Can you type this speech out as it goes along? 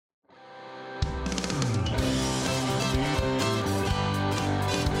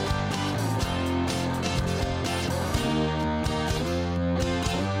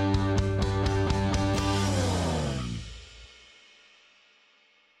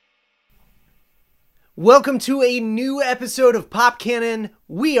Welcome to a new episode of Pop Cannon.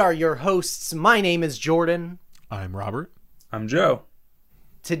 We are your hosts. My name is Jordan. I'm Robert. I'm Joe.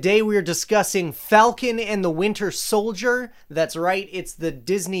 Today we are discussing Falcon and the Winter Soldier. That's right, it's the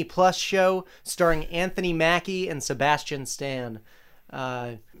Disney Plus show starring Anthony Mackie and Sebastian Stan.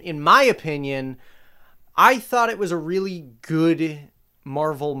 In my opinion, I thought it was a really good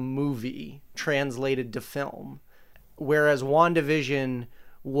Marvel movie translated to film, whereas WandaVision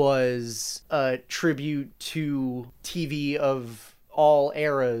was a tribute to TV of all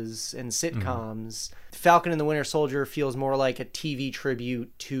eras and sitcoms. Falcon and the Winter Soldier feels more like a TV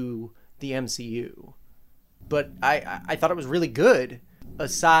tribute to the MCU. But I thought it was really good,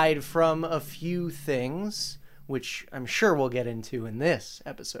 aside from a few things, which I'm sure we'll get into in this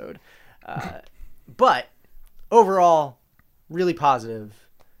episode. But overall, really positive.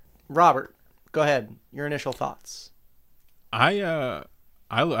 Robert, go ahead. Your initial thoughts. I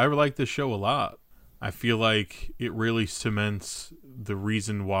like this show a lot. I feel like it really cements the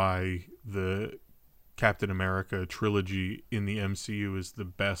reason why the Captain America trilogy in the MCU is the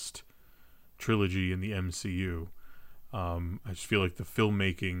best trilogy in the MCU. I just feel like the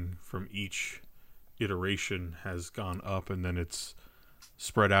filmmaking from each iteration has gone up, and then it's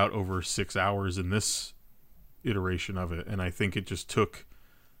spread out over 6 hours in this iteration of it. And I think it just took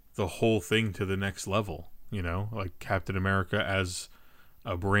the whole thing to the next level, you know, like Captain America as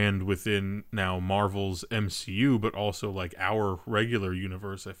a brand within now Marvel's MCU, but also like our regular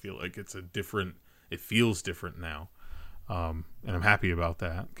universe. I feel like it feels different now. And I'm happy about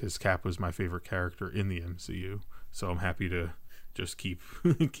that because Cap was my favorite character in the MCU. So I'm happy to just keep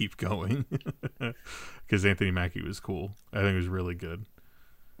going because Anthony Mackie was cool. I think it was really good.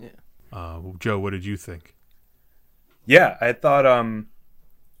 Yeah. Joe, what did you think? Yeah, I thought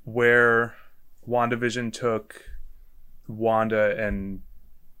where WandaVision took Wanda and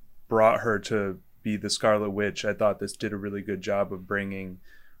brought her to be the Scarlet Witch, I thought this did a really good job of bringing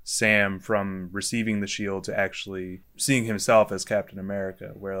Sam from receiving the shield to actually seeing himself as Captain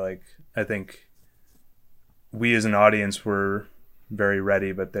America, where like I think we as an audience were very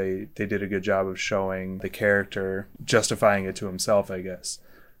ready, but they did a good job of showing the character justifying it to himself, I guess.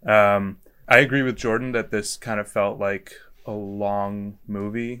 I agree with Jordan that this kind of felt like a long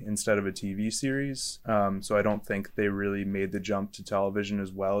movie instead of a TV series. So I don't think they really made the jump to television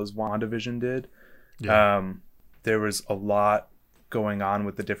as well as WandaVision did. Yeah. There was a lot going on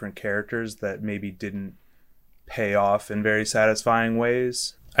with the different characters that maybe didn't pay off in very satisfying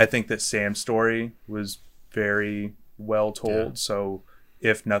ways. I think that Sam's story was very well told. Yeah. So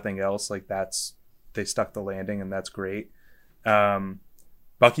if nothing else, like they stuck the landing, and that's great.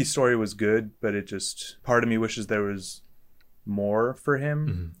 Bucky's story was good, but it just, part of me wishes there was more for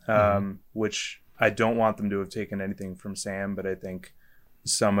him, which I don't want them to have taken anything from Sam, but I think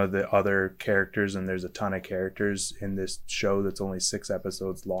some of the other characters, and there's a ton of characters in this show that's only 6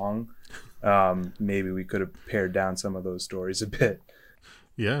 episodes long, maybe we could have pared down some of those stories a bit.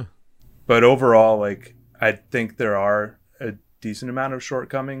 Yeah. But overall, like, I think there are a decent amount of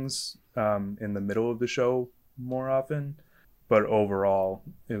shortcomings in the middle of the show more often, but overall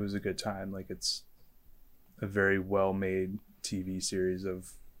it was a good time. Like, it's a very well-made TV series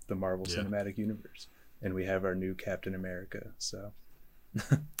of the Marvel Cinematic Universe, and we have our new Captain America. So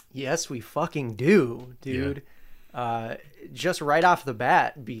yes, we fucking do, dude. Yeah. Just right off the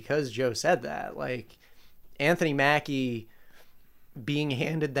bat, because Joe said that, like, Anthony Mackie being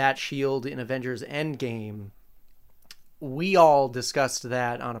handed that shield in Avengers Endgame, we all discussed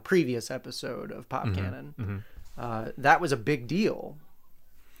that on a previous episode of Pop Cannon. That was a big deal,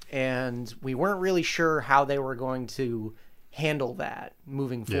 and we weren't really sure how they were going to handle that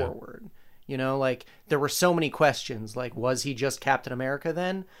moving forward. You know, like, there were so many questions, like, was he just Captain America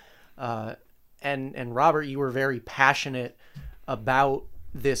then? And Robert, you were very passionate about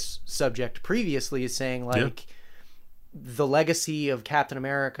this subject previously, saying, like, the legacy of Captain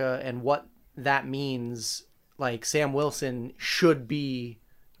America and what that means, like, Sam Wilson should be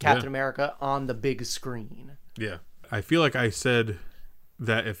Captain America on the big screen. Yeah. I feel like I said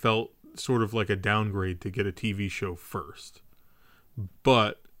that it felt sort of like a downgrade to get a TV show first.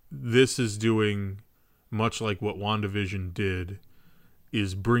 But this is doing much like what WandaVision did,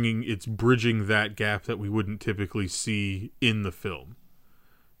 is bridging that gap that we wouldn't typically see in the film.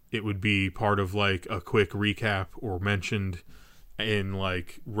 It would be part of like a quick recap or mentioned in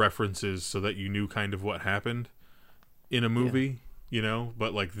like references so that you knew kind of what happened in a movie, you know,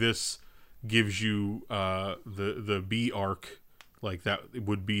 but like this gives you the B arc, like that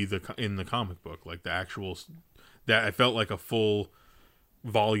would be in the comic book, like the actual, that I felt like a full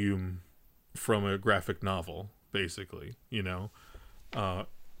volume from a graphic novel, basically, you know.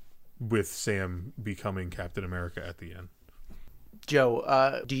 with Sam becoming Captain America at the end.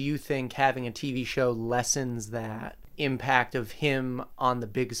 Joe, do you think having a TV show lessens that impact of him on the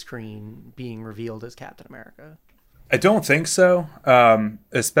big screen being revealed as Captain America? I don't think so.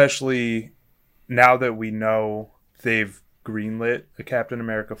 Especially now that we know they've greenlit a Captain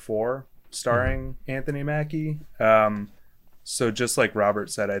America 4 starring Anthony Mackie. So just like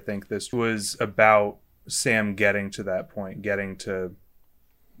Robert said, I think this was about Sam getting to that point, getting to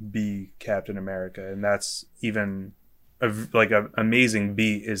be Captain America. And that's even an amazing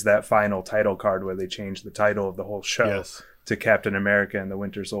beat is that final title card where they changed the title of the whole show to Captain America and the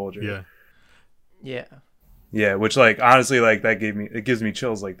Winter Soldier. Yeah, which like honestly like it gives me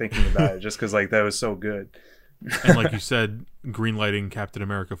chills like thinking about it just because like that was so good. And like you said, greenlighting Captain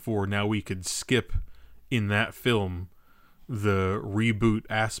America 4, now we could skip in that film the reboot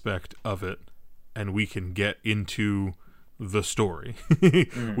aspect of it and we can get into the story.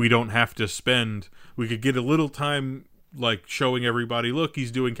 We don't have to we could get a little time like showing everybody, look,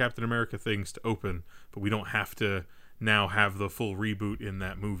 he's doing Captain America things to open, but we don't have to now have the full reboot in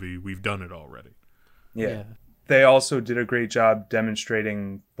that movie. We've done it already. Yeah. They also did a great job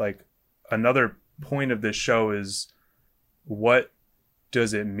demonstrating like another point of this show is what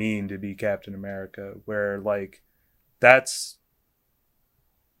does it mean to be Captain America, where like that's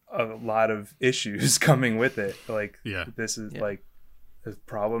a lot of issues coming with it. Like this is like a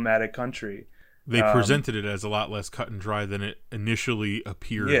problematic country. They presented it as a lot less cut and dry than it initially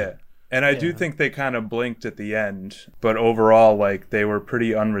appeared. Yeah. And I do think they kind of blinked at the end, but overall like they were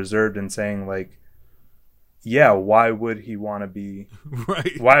pretty unreserved in saying like, yeah, why would he want to be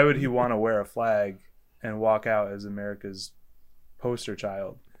right? Why would he want to wear a flag and walk out as America's poster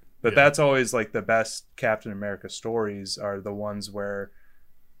child? But that's always like the best Captain America stories are the ones where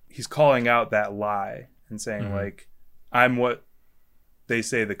he's calling out that lie and saying like, I'm what they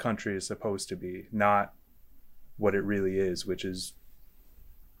say the country is supposed to be, not what it really is, which is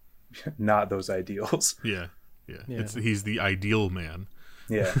not those ideals. Yeah. He's the ideal man.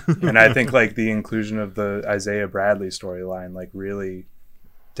 Yeah. And I think like the inclusion of the Isaiah Bradley storyline like really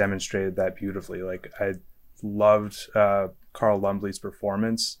demonstrated that beautifully. Like I loved Carl Lumbly's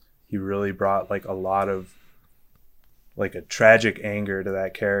performance. He really brought like a lot of like a tragic anger to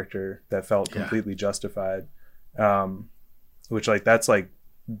that character that felt completely justified. Which like that's like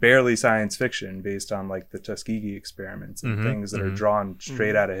barely science fiction based on like the Tuskegee experiments and things that are drawn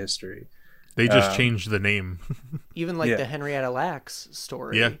straight out of history. They just changed the name. Even like the Henrietta Lacks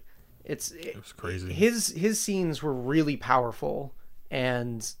story. Yeah. It was crazy. His scenes were really powerful,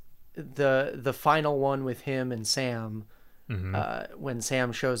 and the final one with him and Sam, when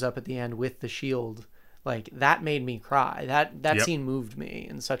Sam shows up at the end with the shield, like that made me cry. That scene moved me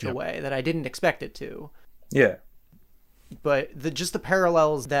in such a way that I didn't expect it to. Yeah. But just the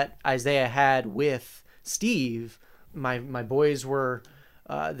parallels that Isaiah had with Steve, my boys were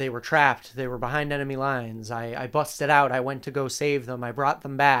they were trapped. They were behind enemy lines. I busted out. I went to go save them. I brought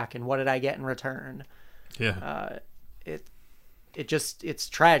them back. And what did I get in return? Yeah. It's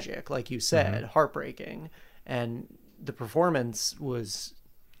tragic, like you said, heartbreaking. And the performance was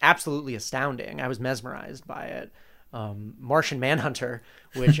absolutely astounding. I was mesmerized by it. Martian Manhunter,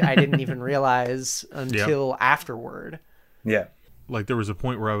 which I didn't even realize until afterward. Yeah. Like there was a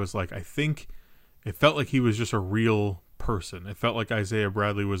point where I was like, I think it felt like he was just a real person. It felt like Isaiah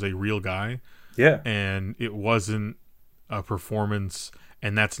Bradley was a real guy. Yeah. And it wasn't a performance,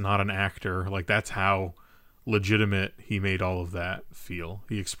 and that's not an actor. Like that's how legitimate he made all of that feel.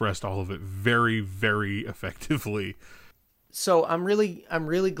 He expressed all of it very, very effectively. So I'm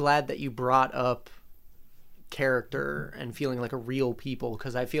really glad that you brought up character and feeling like a real people,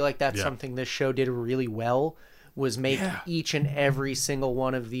 because I feel like that's something this show did really well, was make each and every single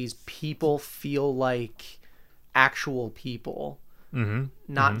one of these people feel like actual people,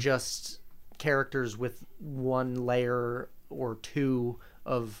 not just characters with one layer or two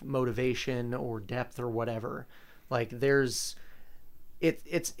of motivation or depth or whatever. Like it's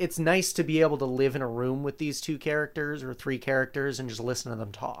nice to be able to live in a room with these two characters or three characters and just listen to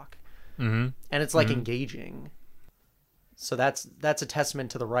them talk. And it's like engaging. So that's a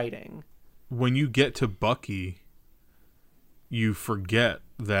testament to the writing. When you get to Bucky, you forget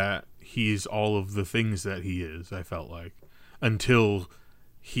that he's all of the things that he is, I felt like, until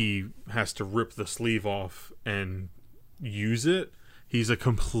he has to rip the sleeve off and use it. He's a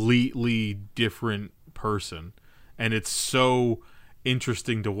completely different person. And it's so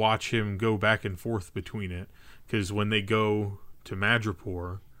interesting to watch him go back and forth between it. Because when they go to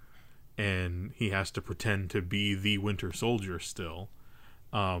Madripoor and he has to pretend to be the Winter Soldier still,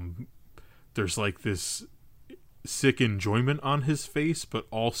 there's like this sick enjoyment on his face, but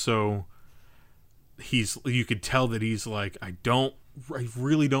also you could tell that he's like, I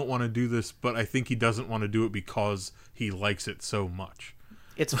really don't want to do this, but I think he doesn't want to do it because he likes it so much.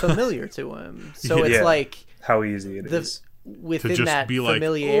 It's familiar to him. So it's Yeah. like How easy it is. within just that be like,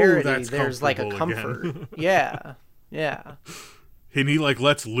 familiarity, "Oh, that's there's like a comfortable comfort. again." Yeah. Yeah. And he like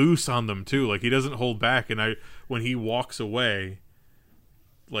lets loose on them too. Like he doesn't hold back. And when he walks away,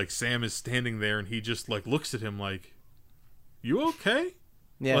 like Sam is standing there and he just like looks at him like, "You okay?"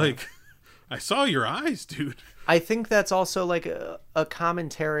 Yeah. Like, I saw your eyes, dude. I think that's also like a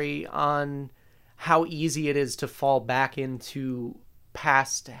commentary on how easy it is to fall back into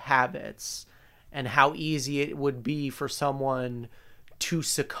past habits and how easy it would be for someone to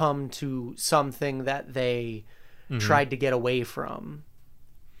succumb to something that they tried to get away from.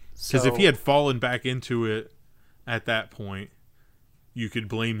 Because if he had fallen back into it at that point, you could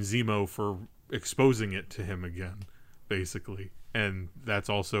blame Zemo for exposing it to him again, basically. And that's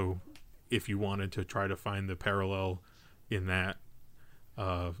also, if you wanted to try to find the parallel in that,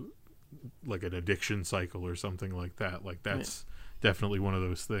 like an addiction cycle or something like that. Like that's definitely one of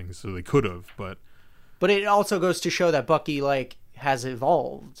those things. So they could have, but it also goes to show that Bucky like has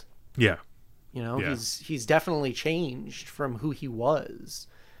evolved. yeah. You know, Yeah. he's definitely changed from who he was.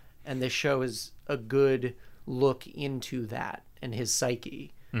 And this show is a good look into that and his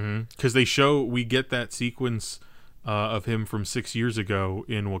psyche. Because we get that sequence of him from 6 years ago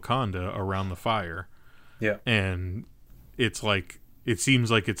in Wakanda around the fire. Yeah. And it's like, it seems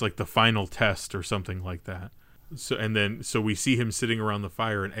like it's like the final test or something like that. So we see him sitting around the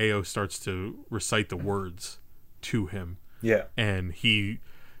fire and Ao starts to recite the words to him. Yeah. And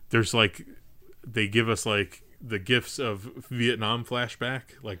there's like, they give us like the gifts of Vietnam flashback,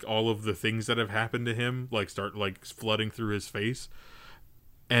 like all of the things that have happened to him, like start like flooding through his face.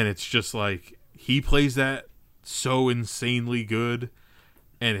 And it's just like, he plays that so insanely good.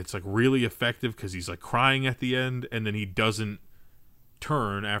 And it's like really effective because he's like crying at the end, and then he doesn't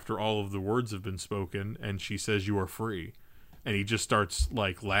turn after all of the words have been spoken, and she says, "You are free." And he just starts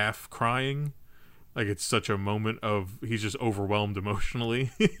like crying. Like it's such a moment of, he's just overwhelmed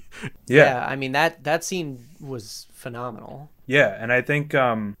emotionally. Yeah. I mean, that scene was phenomenal. Yeah, and I think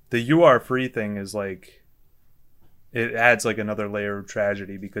the "you are free" thing is like, it adds like another layer of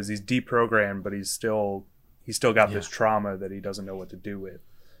tragedy because he's deprogrammed, but he's still got this trauma that he doesn't know what to do with.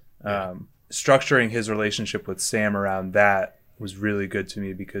 Structuring his relationship with Sam around that was really good to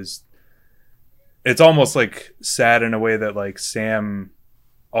me because it's almost like sad in a way that like Sam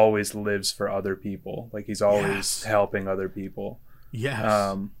always lives for other people. Like he's always helping other people.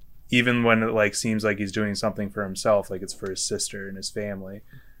 Yes. Even when it like seems like he's doing something for himself, like it's for his sister and his family.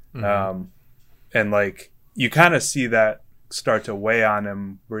 And like you kind of see that start to weigh on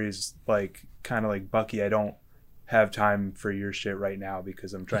him where he's like kind of like, Bucky, I don't have time for your shit right now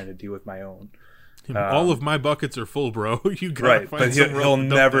because I'm trying to deal with my own. All of my buckets are full, bro. You gotta Right, find but somewhere he'll else to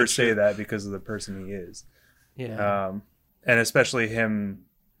dump never that say shit. that because of the person he is. Yeah. And especially him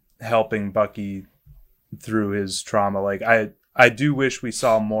helping Bucky through his trauma. Like I do wish we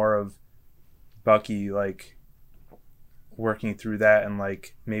saw more of Bucky like working through that, and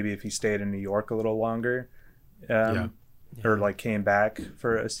like maybe if he stayed in New York a little longer, or like came back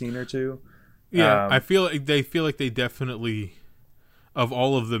for a scene or two. Yeah, I feel like they definitely, of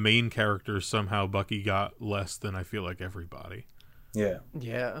all of the main characters, somehow Bucky got less than I feel like everybody. Yeah.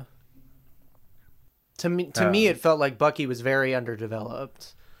 Yeah. To me, it felt like Bucky was very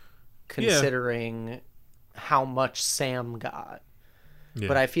underdeveloped, considering how much Sam got. Yeah.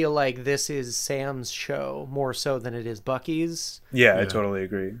 But I feel like this is Sam's show more so than it is Bucky's. Yeah, I totally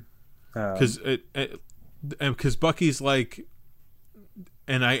agree. Because Bucky's like,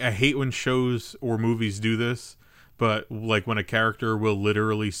 and I hate when shows or movies do this, but like when a character will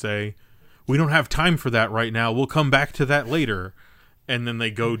literally say, "We don't have time for that right now. We'll come back to that later." And then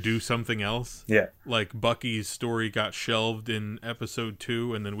they go do something else. Yeah. Like Bucky's story got shelved in episode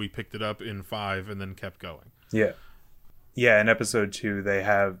 2, and then we picked it up in 5 and then kept going. Yeah. Yeah, in episode 2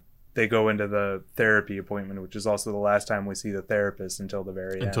 they go into the therapy appointment, which is also the last time we see the therapist until the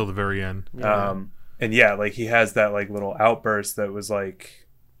very end. Until the very end. And yeah, like he has that like little outburst that was like,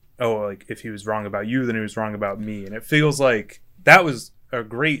 oh, like if he was wrong about you, then he was wrong about me. And it feels like that was a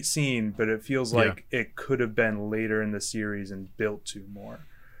great scene, but it feels like it could have been later in the series and built to more.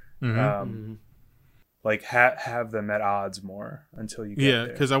 Like have them at odds more until you get there.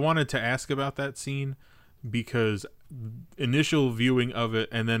 Because I wanted to ask about that scene, because initial viewing of it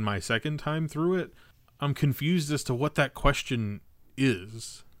and then my second time through it, I'm confused as to what that question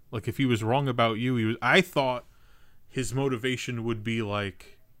is. Like if he was wrong about you, I thought his motivation would be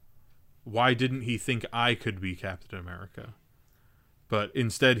like why didn't he think I could be Captain America? But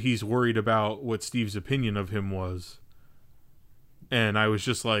instead he's worried about what Steve's opinion of him was. And I was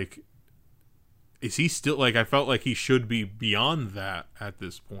just like, is he still, like, I felt like he should be beyond that at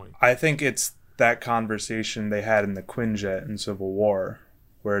this point. I think it's that conversation they had in the Quinjet in Civil War,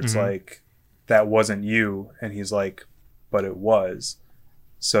 where it's like, that wasn't you, and he's like, but it was.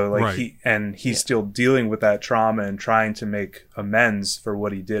 So like he's still dealing with that trauma and trying to make amends for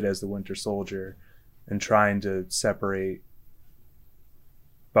what he did as the Winter Soldier, and trying to separate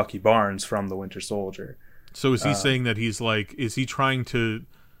Bucky Barnes from the Winter Soldier. So is he saying that he's like, is he trying to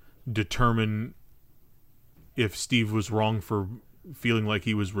determine if Steve was wrong for feeling like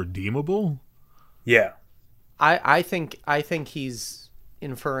he was redeemable? Yeah. I think he's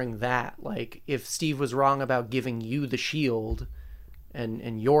inferring that, like, if Steve was wrong about giving you the shield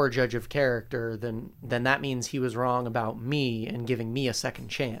and your judge of character, then that means he was wrong about me and giving me a second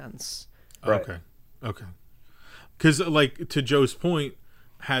chance. Right. Okay. Because, like, to Joe's point,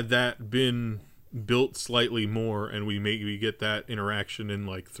 had that been built slightly more and we maybe get that interaction in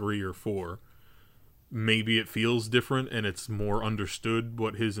like 3 or 4, maybe it feels different and it's more understood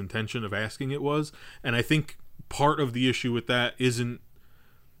what his intention of asking it was. And I think part of the issue with that isn't,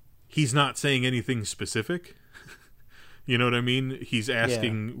 he's not saying anything specific. You know what I mean? He's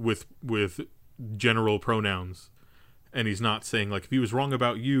asking with general pronouns, and he's not saying, like, if he was wrong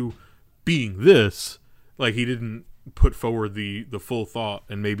about you being this, like, he didn't put forward the full thought.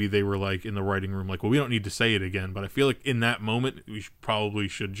 And maybe they were like in the writing room like, well, we don't need to say it again. But I feel like in that moment we probably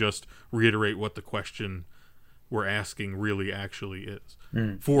should just reiterate what the question we're asking really actually is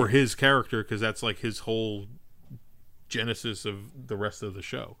for his character, because that's like his whole genesis of the rest of the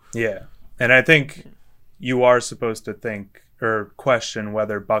show. Yeah. And I think you are supposed to think or question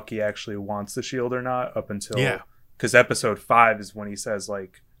whether Bucky actually wants the shield or not up until because episode 5 is when he says,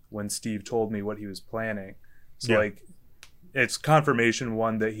 like, when Steve told me what he was planning. So like, it's confirmation,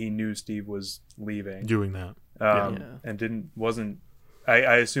 one, that he knew Steve was leaving, doing that, and wasn't.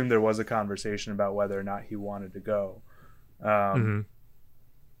 I assume there was a conversation about whether or not he wanted to go, but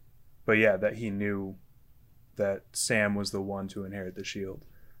yeah, that he knew that Sam was the one to inherit the shield.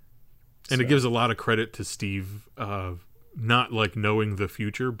 And it gives a lot of credit to Steve, not like knowing the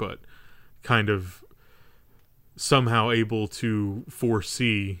future, but kind of somehow able to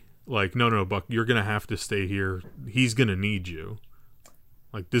foresee, like, no, Buck, you're gonna have to stay here. He's gonna need you.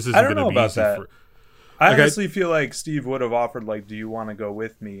 Like, this isn't gonna be easy for. I honestly feel like Steve would have offered, like, do you want to go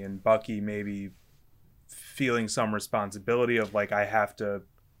with me? And Bucky maybe feeling some responsibility of, like, I have to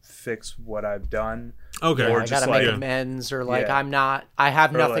fix what I've done. Okay. Or I gotta make amends, or like, I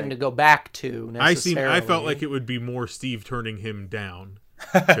have nothing to go back to necessarily. I felt like it would be more Steve turning him down,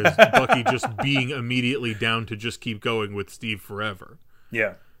 because Bucky just being immediately down to just keep going with Steve forever.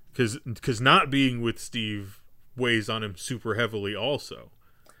 Yeah. Because not being with Steve weighs on him super heavily also.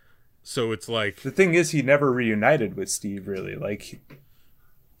 So it's like, the thing is, he never reunited with Steve, really. Like,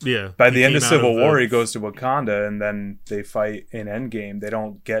 by he the end of Civil War, he goes to Wakanda, and then they fight in Endgame. They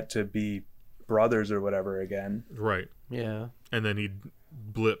don't get to be brothers or whatever again. Right. Yeah. And then he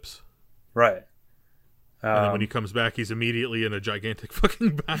blips. Right. And then when he comes back, he's immediately in a gigantic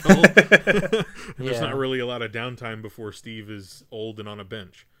fucking battle. There's not really a lot of downtime before Steve is old and on a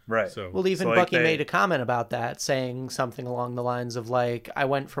bench. Right. So, well, even Bucky made a comment about that, saying something along the lines of, like, I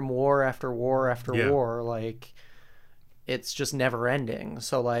went from war after war after war. Like, it's just never ending.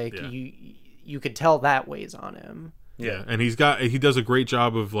 So, like, you could tell that weighs on him. Yeah. And he does a great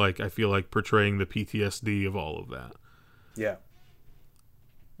job of, like, I feel like portraying the PTSD of all of that. Yeah.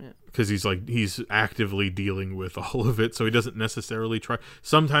 Because he's actively dealing with all of it, so he doesn't necessarily try.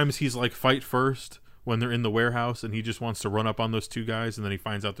 Sometimes he's like, fight first when they're in the warehouse, and he just wants to run up on those 2 guys, and then he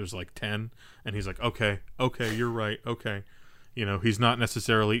finds out there's like 10, and he's like, okay, you're right, okay. You know, he's not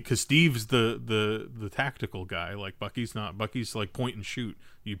necessarily, because Steve's the tactical guy. Like, Bucky's not. Bucky's like point and shoot.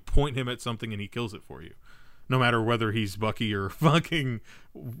 You point him at something and he kills it for you, no matter whether he's Bucky or fucking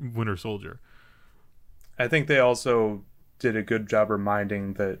Winter Soldier. I think they also did a good job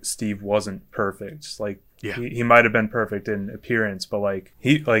reminding that Steve wasn't perfect. Like, he might have been perfect in appearance, but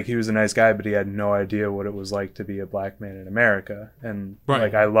he was a nice guy, but he had no idea what it was like to be a black man in America. And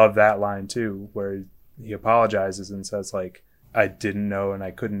like, I love that line too, where he apologizes and says, like, I didn't know and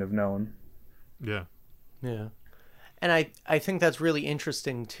I couldn't have known. Yeah. And I think that's really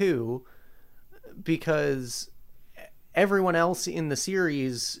interesting too, because everyone else in the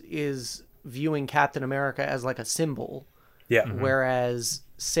series is viewing Captain America as like a symbol. Yeah. Whereas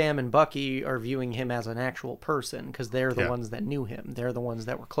Sam and Bucky are viewing him as an actual person, because they're the ones that knew him. They're the ones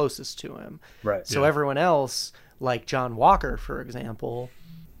that were closest to him. Right. So everyone else, like John Walker, for example,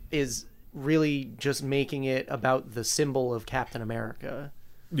 is really just making it about the symbol of Captain America.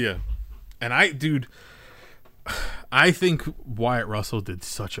 Yeah. And I think Wyatt Russell did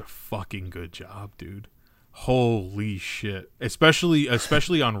such a fucking good job, dude. Holy shit. Especially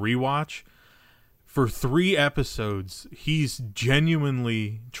on rewatch. For 3 episodes, he's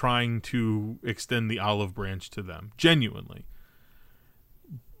genuinely trying to extend the olive branch to them. Genuinely.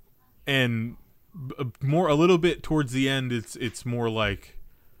 And a little bit towards the end, it's more like,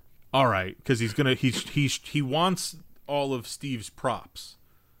 all right, because he wants all of Steve's props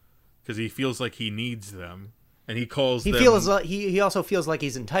because he feels like he needs them, and he calls them. He also feels like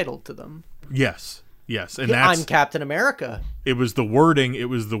he's entitled to them. Yes, and I'm Captain America. It was the wording. It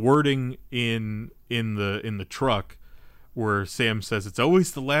was the wording in the truck where Sam says it's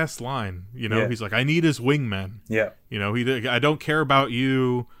always the last line. You know, he's like, I need his wingmen. Yeah, you know, I don't care about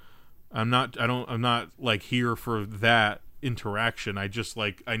you. I'm not like here for that interaction. I just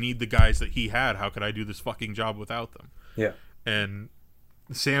I need the guys that he had. How could I do this fucking job without them? Yeah. And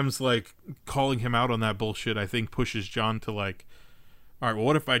Sam's like calling him out on that bullshit, I think pushes John to like, all right, well,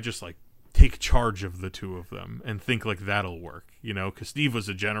 what if I just like take charge of the 2 of them and think like that'll work, you know, because Steve was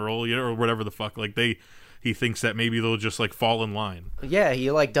a general, you know, or whatever the fuck, like he thinks that maybe they'll just like fall in line. Yeah, he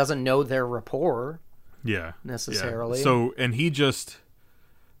like doesn't know their rapport. Yeah. Necessarily. Yeah. So, and he just,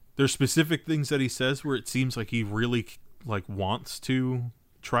 there's specific things that he says where it seems like he really like wants to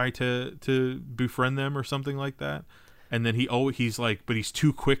try to befriend them or something like that, and then he's like, but he's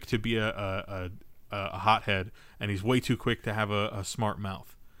too quick to be a hothead, and he's way too quick to have a smart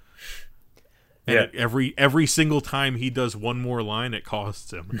mouth. And every single time he does one more line, it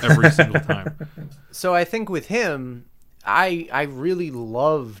costs him every single time. So I think with him, I really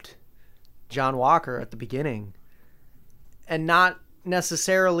loved John Walker at the beginning, and not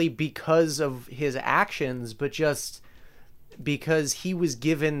necessarily because of his actions, but just because he was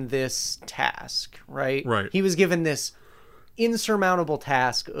given this task, right? He was given this insurmountable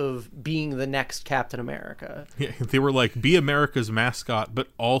task of being the next Captain America. Yeah, they were like, be America's mascot, but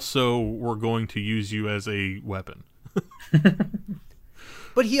also we're going to use you as a weapon.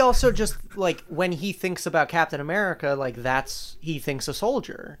 But he also just, like, when he thinks about Captain America, like, he thinks a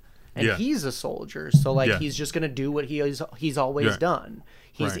soldier. And he's a soldier, so like he's just gonna do what he's always done.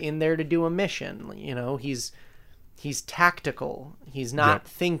 He's in there to do a mission. You know, he's tactical. He's not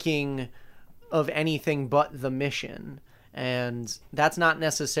thinking of anything but the mission, and that's not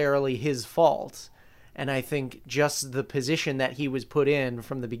necessarily his fault. And I think just the position that he was put in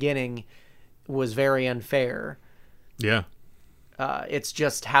from the beginning was very unfair. Yeah. It's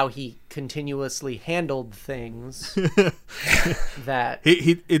just how he continuously handled things that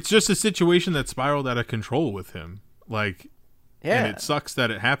it's just a situation that spiraled out of control with him. Like, and it sucks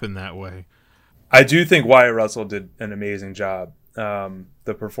that it happened that way. I do think Wyatt Russell did an amazing job.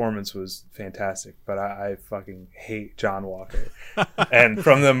 The performance was fantastic, but I fucking hate John Walker. And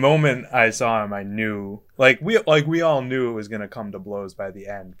from the moment I saw him, I knew, we all knew it was going to come to blows by the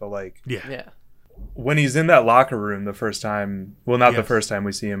end, but when he's in that locker room the first time, well, not the first time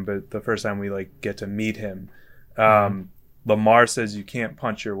we see him, but the first time we get to meet him, Lamar says you can't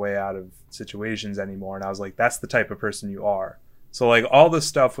punch your way out of situations anymore. And I was like, that's the type of person you are. So all the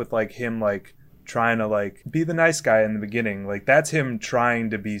stuff with him, trying to be the nice guy in the beginning, that's him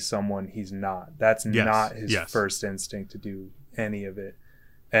trying to be someone he's not. That's not his first instinct to do any of it.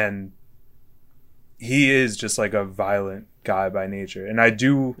 And he is just a violent guy by nature. And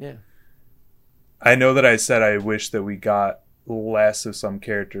I know that I said I wish that we got less of some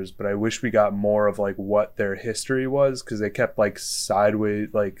characters, but I wish we got more of what their history was, because they kept sideways,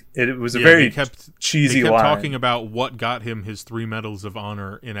 it was a very cheesy line. They kept talking about what got him his 3 medals of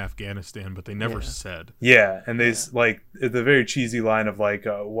honor in Afghanistan, but they never said. Yeah, and they the very cheesy line of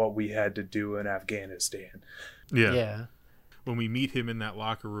what we had to do in Afghanistan. Yeah. When we meet him in that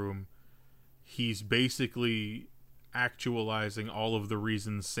locker room, he's basically actualizing all of the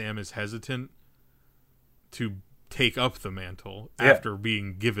reasons Sam is hesitant to take up the mantle after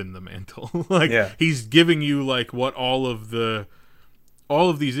being given the mantle. He's giving you what all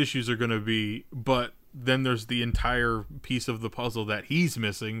of these issues are going to be, but then there's the entire piece of the puzzle that he's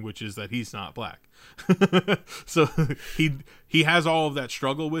missing, which is that he's not black. So he has all of that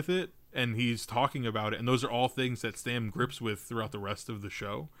struggle with it, and he's talking about it, and those are all things that Sam grips with throughout the rest of the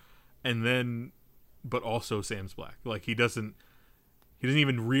show. And then, but also Sam's black. He doesn't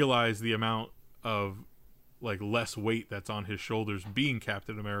even realize the amount of less weight that's on his shoulders being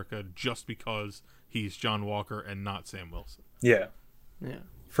Captain America just because he's John Walker and not Sam Wilson. Yeah.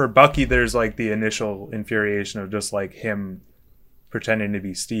 For Bucky, there's the initial infuriation of just him pretending to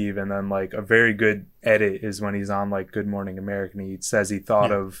be Steve, and then a very good edit is when he's on Good Morning America, and he says he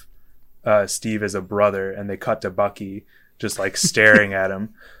thought of Steve as a brother, and they cut to Bucky just like staring at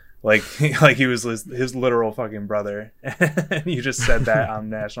him like he was his literal fucking brother. And you just said that on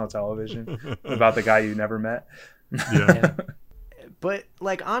national television about the guy you never met. Yeah. But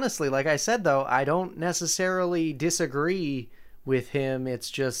like honestly, like I said though, I don't necessarily disagree with him. It's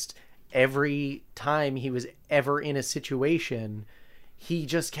just every time he was ever in a situation, he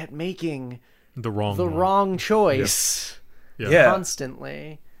just kept making The wrong one. wrong choice Yeah.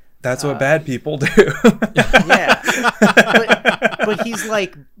 constantly. That's what bad people do. Yeah. But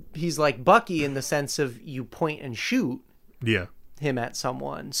he's like Bucky in the sense of you point and shoot Yeah. him at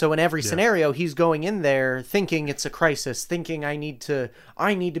someone. So in every scenario, he's going in there thinking it's a crisis, thinking I need to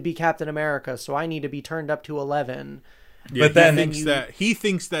be Captain America, so I need to be turned up to 11. Yeah, But then he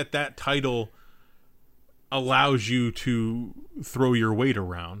thinks that title allows you to throw your weight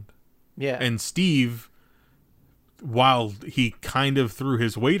around. Yeah. And Steve, while he kind of threw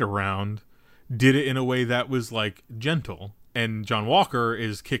his weight around, did it in a way that was like gentle. And John Walker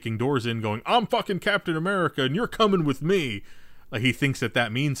is kicking doors in going, I'm fucking Captain America and you're coming with me. Like he thinks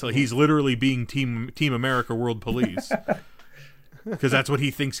that means like he's literally being Team America World Police. Because that's what he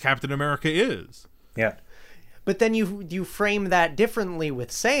thinks Captain America is. Yeah. But then you frame that differently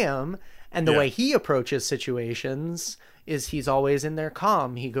with Sam, and the way he approaches situations is he's always in there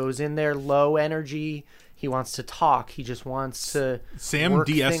calm. He goes in there low energy. He wants to talk. He just wants to Sam work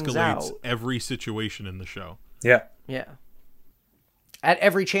de-escalates things out. every situation in the show. Yeah. Yeah. At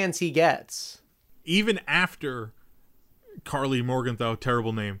every chance he gets. Even after Carly Morgenthau,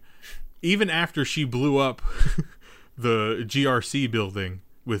 terrible name, even after she blew up the GRC building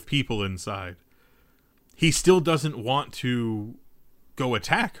with people inside, he still doesn't want to go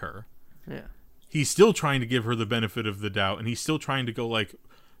attack her. Yeah. He's still trying to give her the benefit of the doubt, and he's still trying to go like,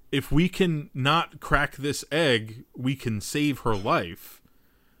 if we can not crack this egg, we can save her life.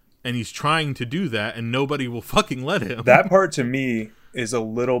 And he's trying to do that, and nobody will fucking let him. That part to me is a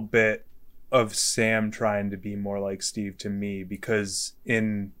little bit of Sam trying to be more like Steve to me, because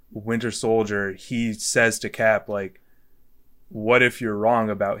in Winter Soldier, he says to Cap, like, what if you're wrong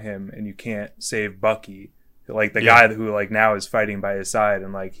about him and you can't save Bucky? Like the guy who like now is fighting by his side,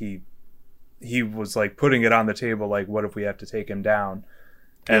 and like he was like putting it on the table, like, what if we have to take him down?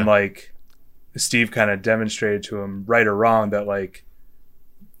 And like Steve kind of demonstrated to him, right or wrong, that like,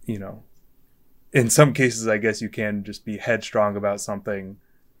 you know, in some cases I guess you can just be headstrong about something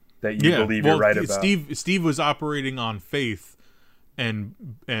that you believe you're right about. Steve was operating on faith and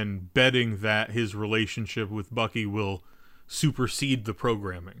betting that his relationship with Bucky will supersede the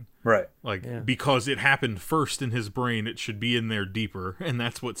programming. Right. Like, because it happened first in his brain, it should be in there deeper, and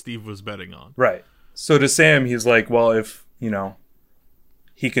that's what Steve was betting on. Right. So to Sam, he's like, well, if, you know,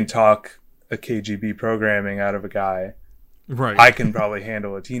 he can talk a KGB programming out of a guy, right, I can probably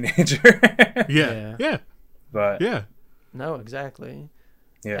handle a teenager. Yeah. But Yeah. No, exactly.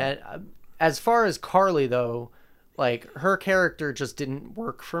 yeah. And as far as Carly, though, like, her character just didn't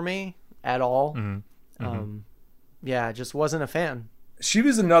work for me at all. Yeah, I just wasn't a fan. She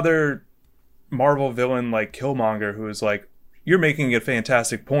was another Marvel villain like Killmonger, who was like, you're making a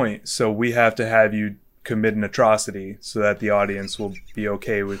fantastic point, so we have to have you commit an atrocity so that the audience will be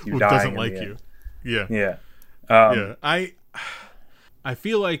okay with you Who dying. doesn't in like the you. end. Yeah. Yeah. I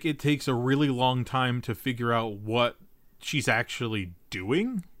feel like it takes a really long time to figure out what she's actually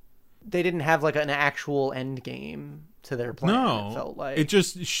doing. They didn't have, like, an actual end game to their plan, No. it felt like. It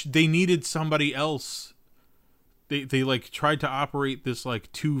just, they needed somebody else. They like tried to operate this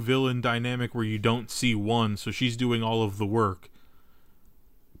like two villain dynamic where you don't see one, so she's doing all of the work.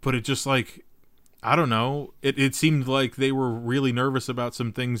 But it just like, I don't know. It seemed like they were really nervous about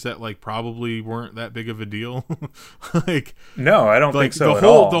some things that like probably weren't that big of a deal. Like, No, I don't like think so the at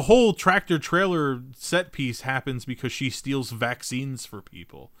whole all. the whole tractor trailer set piece happens because she steals vaccines for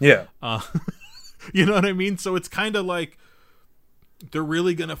people. Yeah. You know what I mean? So it's kind of like they're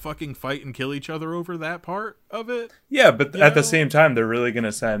really gonna fucking fight and kill each other over that part of it. Yeah, but You at the know? same time, they're really going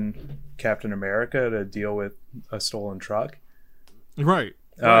to send Captain America to deal with a stolen truck. Right.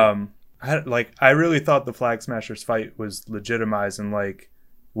 I really thought the Flag Smashers fight was legitimized, and like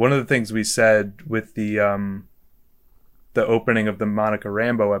one of the things we said with the opening of the Monica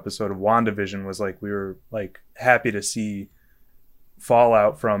Rambeau episode of WandaVision was like we were like happy to see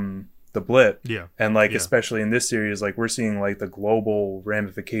fallout from the blip. Yeah. And like Yeah. especially in this series, like we're seeing like the global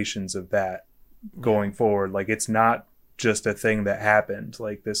ramifications of that going forward. Like it's not just a thing that happened.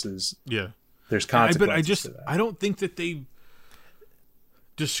 Like this is Yeah. there's But consequences to that. I don't think that they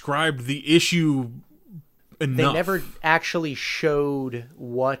described the issue enough. They never actually showed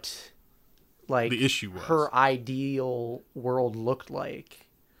what, like, The issue was. her ideal world looked like.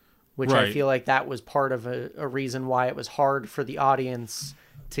 which I Right. feel like that was part of a reason why it was hard for the audience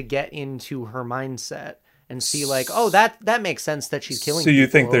to get into her mindset and see like, oh, that makes sense that she's killing So you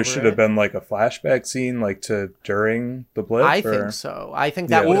people think there over should it. have been like a flashback scene like to during the blip? I or? think so. I think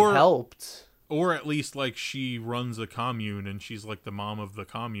that Yeah. would Or- have helped. Or at least like she runs a commune and she's like the mom of the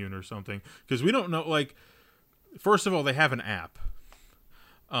commune or something. Because we don't know, like, first of all, they have an app.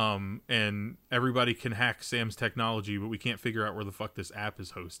 And everybody can hack Sam's technology, but we can't figure out where the fuck this app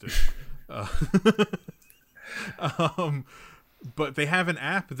is hosted. But they have an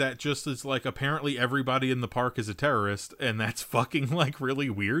app that just is like, apparently everybody in the park is a terrorist, and that's fucking like really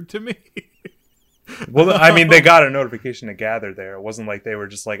weird to me. Well, I mean, they got a notification to gather there. It wasn't like they were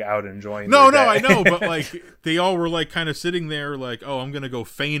just like out enjoying. No, their I day. know, but like they all were like kind of sitting there like, oh, I'm gonna go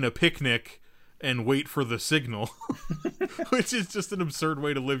feign a picnic and wait for the signal, which is just an absurd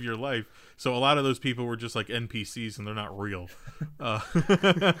way to live your life. So a lot of those people were just like NPCs and they're not real.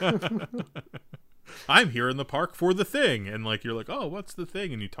 I'm here in the park for the thing, and like you're like, oh, what's the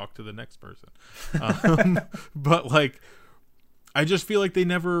thing? And you talk to the next person. But like, I just feel like they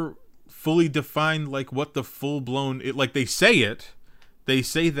never fully defined like what the full blown like they say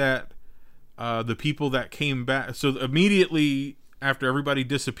that the people that came back, so immediately after everybody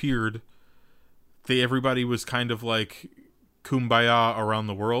disappeared, everybody was kind of like kumbaya around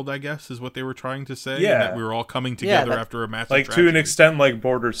the world, I guess is what they were trying to say. Yeah. And that we were all coming together that- after a massive Like tragedy. to an extent, like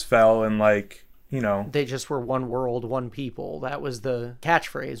borders fell and like, you know, They just were one world, one people. That was the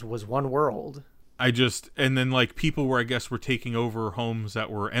catchphrase, was one world. And then like people were taking over homes that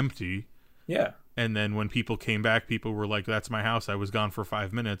were empty. yeah. And then when people came back, people were like, that's my house. I was gone for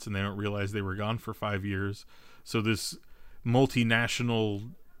 5 minutes, and they don't realize they were gone for 5 years. So this multinational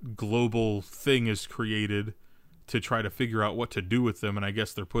global thing is created to try to figure out what to do with them. And I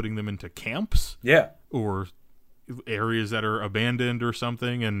guess they're putting them into camps Yeah. or areas that are abandoned or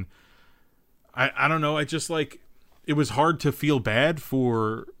something. And I don't know. I just like, it was hard to feel bad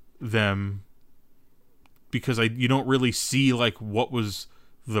for them because you don't really see like what was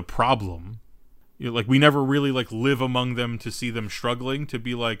the problem. You know, like we never really like live among them to see them struggling, to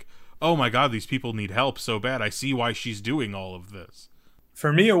be like, oh my God, these people need help so bad. I see why she's doing all of this.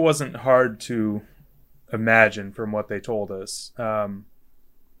 For me, it wasn't hard to imagine from what they told us.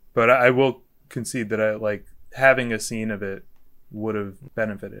 But I will concede that I like having a scene of it would have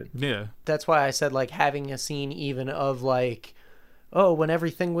benefited. Yeah. That's why I said like having a scene even of like, oh, when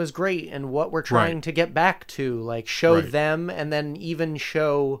everything was great and what we're trying Right. to get back to, like show Right. them and then even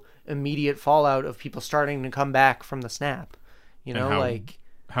show immediate fallout of people starting to come back from the snap. You know, how- like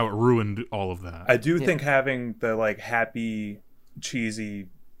How it ruined all of that. I do think having the like happy, cheesy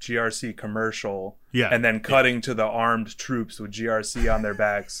GRC commercial Yeah. and then cutting to the armed troops with GRC on their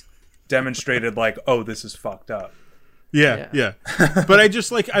backs demonstrated like, oh, this is fucked up. Yeah. But I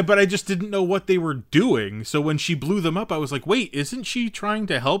just I just didn't know what they were doing. So when she blew them up, I was like, wait, isn't she trying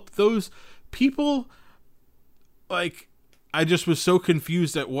to help those people? Like, I just was so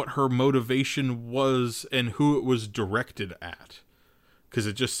confused at what her motivation was and who it was directed at. Because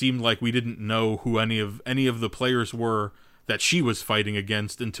it just seemed like we didn't know who any of the players were that she was fighting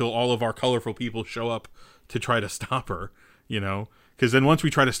against until all of our colorful people show up to try to stop her, you know? Because then once we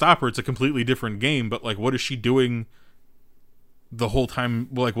try to stop her, it's a completely different game. But, like, what is she doing the whole time?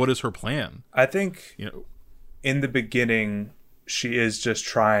 Like, what is her plan? I think You know? in the beginning, she is just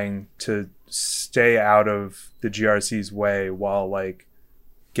trying to stay out of the GRC's way while like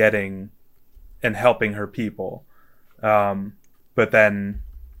getting and helping her people. But then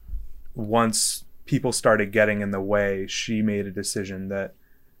once people started getting in the way, she made a decision that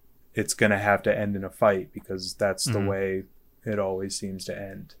it's going to have to end in a fight because that's the way it always seems to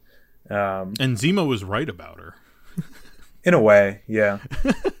end. And Zemo was right about her. In a way, yeah.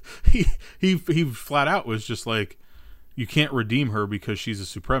 He flat out was just like, you can't redeem her because she's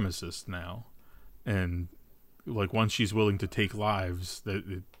a supremacist now, and like once she's willing to take lives,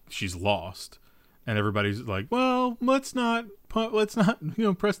 she's lost. And everybody's like, well, let's not press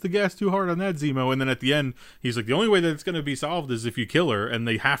the gas too hard on that, Zemo. And then at the end, he's like, the only way that it's going to be solved is if you kill her, and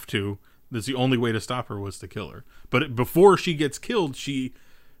they have to. That's the only way to stop her was to kill her. But before she gets killed, she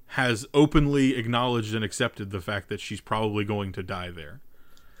has openly acknowledged and accepted the fact that she's probably going to die there.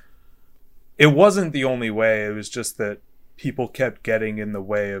 It wasn't the only way. It was just that people kept getting in the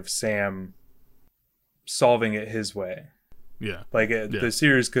way of Sam solving it his way. Yeah. Like the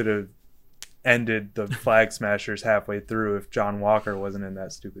series could have ended the Flag Smashers halfway through if John Walker wasn't in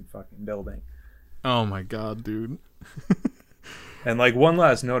that stupid fucking building. Oh my God, dude. And like one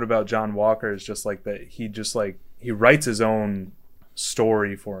last note about John Walker is just like that he writes his own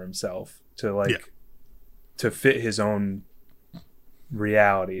story for himself to like to fit his own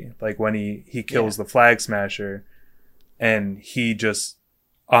reality. Like when he kills the Flag Smasher, and he just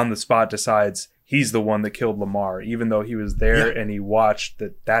on the spot decides he's the one that killed Lamar, even though he was there and he watched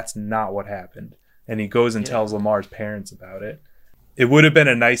that that's not what happened. And he goes and tells Lamar's parents about it. It would have been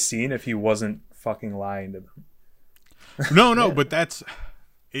a nice scene if he wasn't fucking lying to them. No, but that's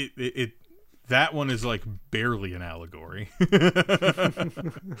it. That one is like barely an allegory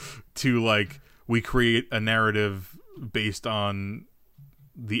to like we create a narrative based on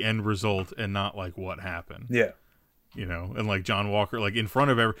the end result and not like what happened. Yeah, you know, and like John Walker, like in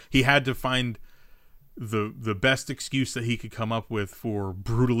front of he had to find the best excuse that he could come up with for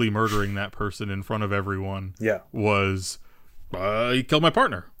brutally murdering that person in front of everyone. Yeah, was he killed my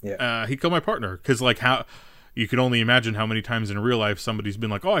partner. Yeah, he killed my partner because like how. You can only imagine how many times in real life somebody's been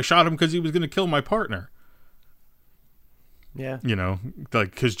like, "Oh, I shot him because he was going to kill my partner." Yeah, you know,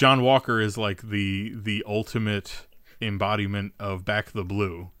 like because John Walker is like the ultimate embodiment of Back the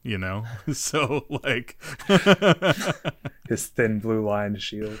Blue. You know, so like his thin blue line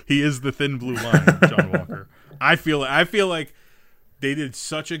shield. He is the thin blue line, John Walker. I feel like they did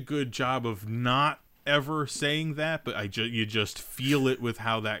such a good job of not ever saying that, but you just feel it with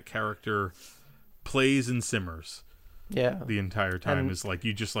how that character plays and simmers the entire time. Is like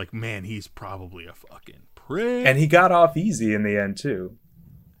you just like, man, he's probably a fucking prick. And he got off easy in the end too.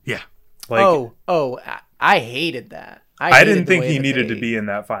 Yeah. Like I hated that. I didn't think he needed to be in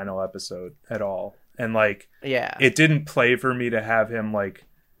that final episode at all. And like it didn't play for me to have him like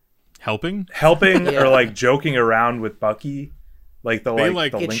helping or like joking around with Bucky. Like the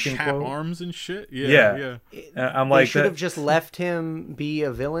Lincoln quote. Arms and shit. Yeah. I'm like, they should have just left him be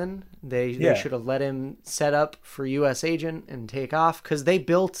a villain. They should have let him set up for U.S. agent and take off, because they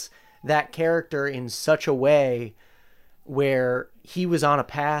built that character in such a way where he was on a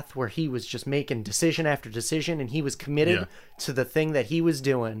path where he was just making decision after decision, and he was committed to the thing that he was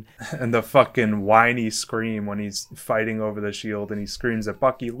doing. And the fucking whiny scream when he's fighting over the shield and he screams at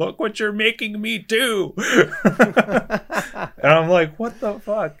Bucky, "Look what you're making me do." And I'm like, what the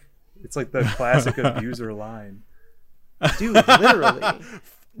fuck? It's like the classic abuser line. Dude, literally.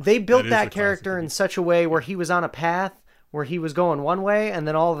 They built that character in such a way where he was on a path where he was going one way, and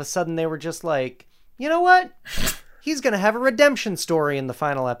then all of a sudden they were just like, you know what? He's going to have a redemption story in the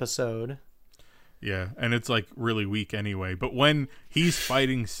final episode. Yeah, and it's like really weak anyway. But when he's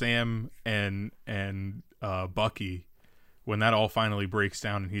fighting Sam and Bucky, when that all finally breaks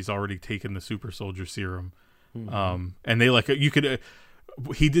down and he's already taken the super soldier serum, and they like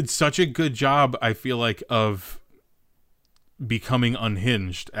he did such a good job, I feel like, of becoming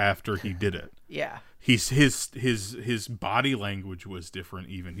unhinged after he did it. Yeah. His body language was different.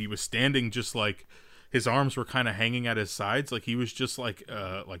 Even he was standing just like his arms were kind of hanging at his sides, like he was just like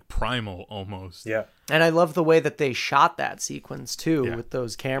primal almost. Yeah. And I love the way that they shot that sequence too, with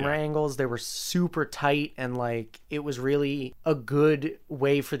those camera angles. They were super tight, and like it was really a good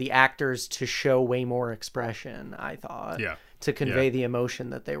way for the actors to show way more expression, I thought. Yeah. To convey the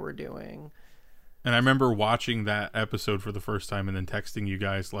emotion that they were doing. And I remember watching that episode for the first time and then texting you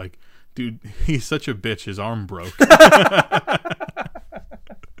guys like, dude, he's such a bitch, his arm broke.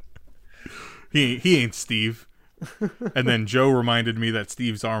 He ain't Steve. And then Joe reminded me that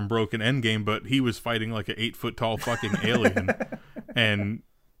Steve's arm broke in Endgame, but he was fighting like an 8-foot tall fucking alien. And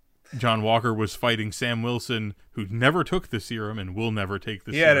John Walker was fighting Sam Wilson, who never took the serum and will never take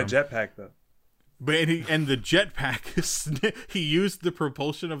the serum. He had a jetpack though. But the jetpack, he used the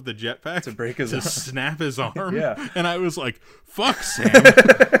propulsion of the jetpack to break his arm. Snap his arm. Yeah. And I was like, fuck, Sam.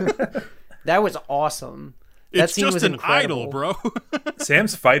 That was awesome. It's just an idol, bro.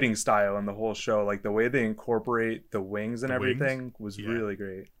 Sam's fighting style in the whole show, like the way they incorporate the wings and everything, was really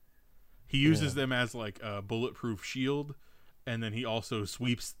great. He uses them as like a bulletproof shield, and then he also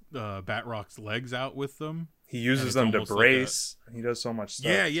sweeps Batrock's legs out with them. He uses them to brace. He does so much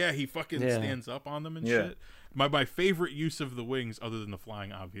stuff. Yeah, he fucking stands up on them and shit. My favorite use of the wings, other than the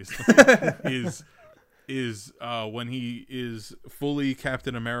flying, obviously, is when he is fully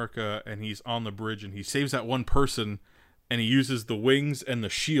Captain America and he's on the bridge and he saves that one person, and he uses the wings and the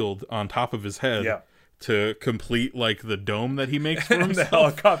shield on top of his head to complete like the dome that he makes for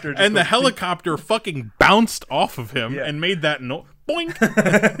himself. The helicopter fucking bounced off of him and made that boink.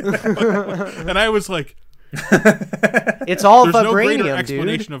 And I was like, it's all there's vibranium, no greater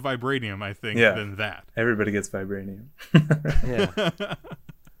explanation of vibranium, I think, than that. Everybody gets vibranium.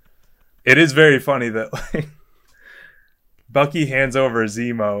 It is very funny that like Bucky hands over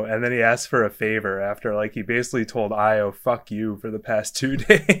Zemo and then he asks for a favor after like he basically told Io "fuck you" for the past 2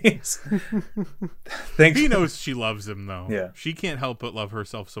 days. He knows she loves him though. Yeah, she can't help but love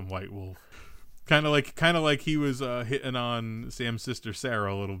herself some White Wolf. Kind of like he was hitting on Sam's sister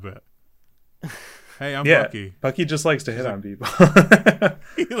Sarah a little bit. Hey, I'm Bucky. Bucky just likes to hit on people.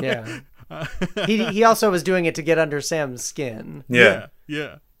 Yeah. He also was doing it to get under Sam's skin. Yeah.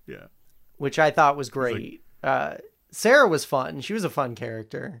 Which I thought was great. Sarah was fun. She was a fun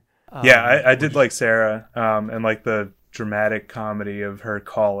character. I did like Sarah, and like the dramatic comedy of her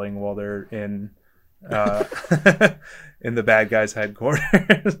calling while they're in in the bad guys' headquarters.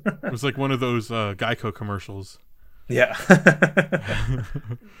 It was like one of those Geico commercials. Yeah.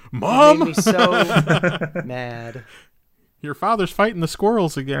 Mom! It made me so mad. Your father's fighting the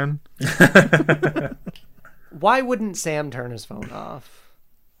squirrels again. Why wouldn't Sam turn his phone off?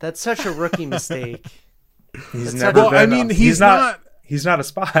 That's such a rookie mistake. He's never been, I mean, he's not a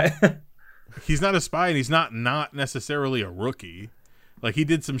spy. He's not a spy, and he's not necessarily a rookie. Like, he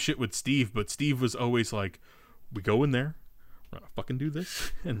did some shit with Steve, but Steve was always like, we go in there, we're gonna fucking do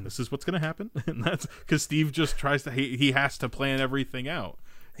this, and this is what's gonna happen. And that's because Steve just tries to, he has to plan everything out.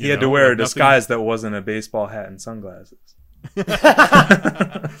 He had to wear a disguise that wasn't a baseball hat and sunglasses.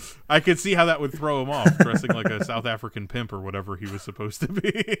 I could see how that would throw him off, dressing like a South African pimp or whatever he was supposed to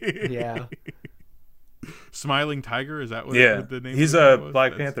be. Yeah. Smiling Tiger, is that what the name he's of a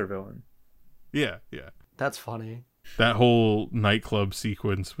Black Panther villain. Yeah. That's funny. That whole nightclub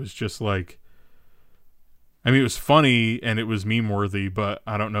sequence was just like, I mean, it was funny and it was meme worthy, but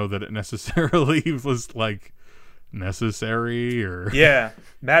I don't know that it necessarily was like necessary or. Yeah.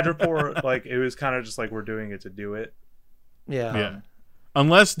 Madripoor, like, it was kind of just like, we're doing it to do it. Yeah.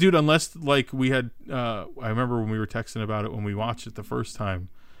 Unless like we had, I remember when we were texting about it when we watched it the first time,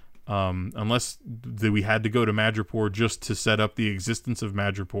 unless we had to go to Madripoor just to set up the existence of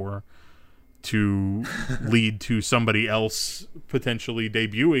Madripoor to lead to somebody else potentially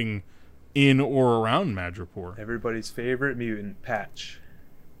debuting in or around Madripoor. Everybody's favorite mutant, Patch.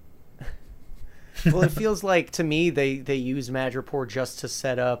 Well, it feels like to me they use Madripoor just to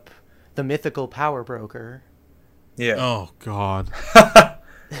set up the mythical power broker. Yeah. Oh God.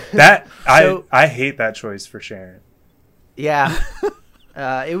 I hate that choice for Sharon. Yeah.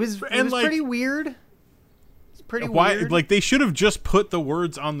 It was pretty weird. It's pretty weird. Like, they should have just put the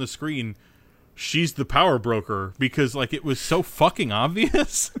words on the screen, she's the power broker, because like it was so fucking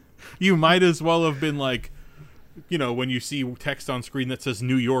obvious. You might as well have been like, you know, when you see text on screen that says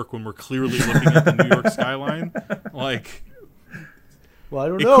New York when we're clearly looking at the New York skyline. Like, well, I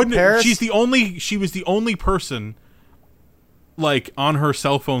don't know, Paris. She was the only person like on her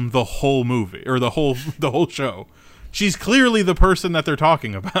cell phone the whole movie or the whole show. She's clearly the person that they're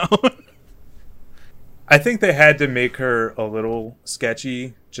talking about. I think they had to make her a little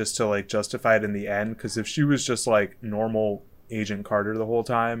sketchy just to like justify it in the end, because if she was just like normal Agent Carter the whole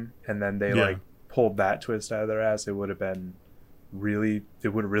time and then they like pulled that twist out of their ass, it would have really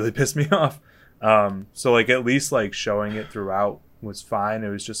pissed me off. So like at least like showing it throughout was fine. It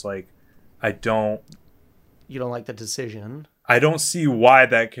was just like you don't like the decision. I don't see why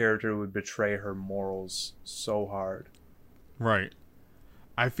that character would betray her morals so hard. Right.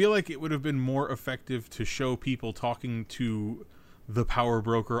 I feel like it would have been more effective to show people talking to the power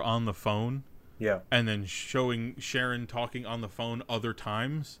broker on the phone. Yeah. And then showing Sharon talking on the phone other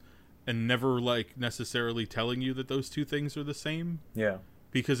times and never like necessarily telling you that those two things are the same. Yeah.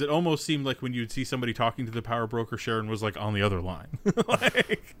 Because it almost seemed like when you'd see somebody talking to the power broker, Sharon was like on the other line.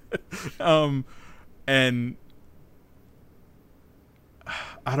 Like, and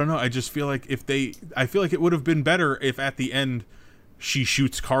I don't know. I just feel like I feel like it would have been better if at the end she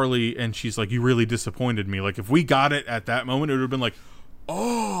shoots Carly and she's like, you really disappointed me. Like, if we got it at that moment, it would have been like,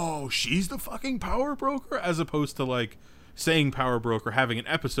 oh, she's the fucking power broker, as opposed to like saying power broker, having an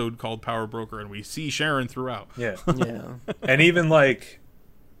episode called Power Broker, and we see Sharon throughout. Yeah. Yeah. And even like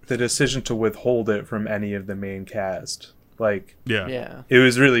the decision to withhold it from any of the main cast. Like, yeah, it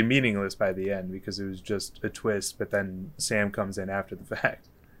was really meaningless by the end because it was just a twist, but then Sam comes in after the fact.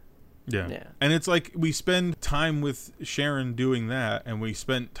 Yeah. And it's like we spend time with Sharon doing that, and we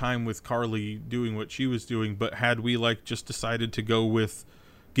spent time with Carly doing what she was doing, but had we like just decided to go with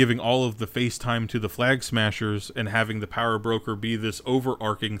giving all of the FaceTime to the Flag Smashers and having the power broker be this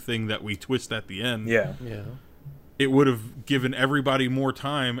overarching thing that we twist at the end. Yeah. It would have given everybody more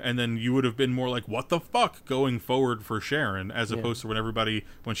time, and then you would have been more like, what the fuck, going forward for Sharon, as opposed to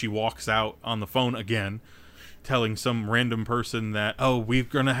when she walks out on the phone again, telling some random person that, oh, we're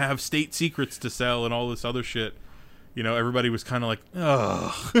going to have state secrets to sell and all this other shit. You know, everybody was kind of like,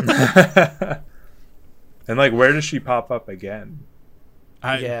 ugh. And like, where does she pop up again?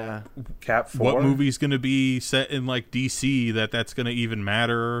 Cap 4? What movie's going to be set in like DC that's going to even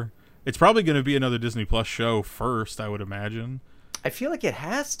matter? It's probably going to be another Disney Plus show first, I would imagine. I feel like it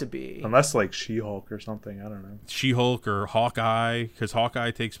has to be. Unless like She-Hulk or something. I don't know. She-Hulk or Hawkeye, because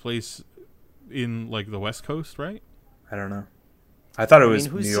Hawkeye takes place in like the West Coast, right? I don't know. I thought it was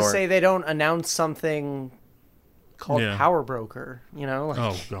who's New to York. say they don't announce something called Yeah. Power Broker? You know, like,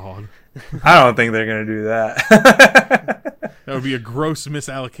 Oh God, I don't think they're gonna do that. that would be a gross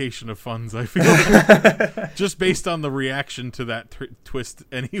misallocation of funds. I feel just based on the reaction to that twist,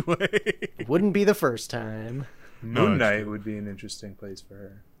 anyway. wouldn't be the first time. Moon that's Knight true. would be an interesting place for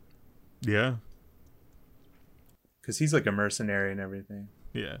her Yeah, because he's like a mercenary and everything.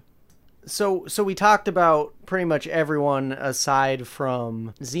 yeah. So we talked about pretty much everyone aside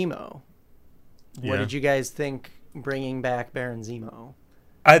from Zemo. What Yeah. did you guys think bringing back Baron Zemo?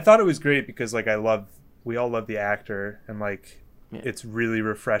 I thought it was great because like we all love the actor, and like Yeah. it's really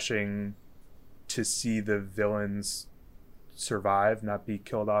refreshing to see the villains survive, not be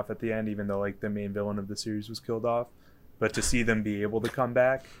killed off at the end, even though like the main villain of the series was killed off, but to see them be able to come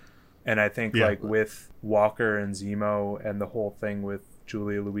back. And I think Yeah. like with Walker and Zemo and the whole thing with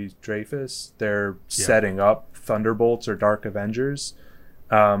Julia Louis-Dreyfus, they're setting up Thunderbolts or Dark Avengers.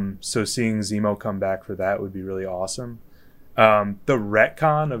 So seeing Zemo come back for that would be really awesome. The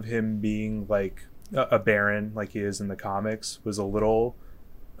retcon of him being like a Baron like he is in the comics was a little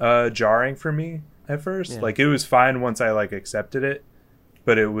jarring for me at first. Yeah. Like it was fine once I like accepted it,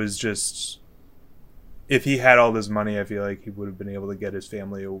 but it was just, if he had all this money, I feel like he would have been able to get his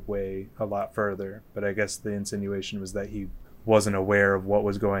family away a lot further. But I guess the insinuation was that he wasn't aware of what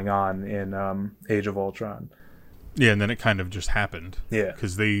was going on in Age of Ultron. Yeah, and then it kind of just happened. Yeah.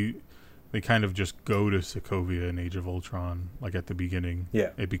 Because they kind of just go to Sokovia in Age of Ultron, like at the beginning.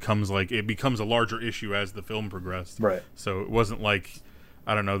 Yeah. It becomes a larger issue as the film progressed. Right. So it wasn't like,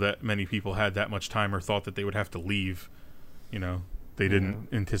 I don't know, that many people had that much time or thought that they would have to leave. You know, they didn't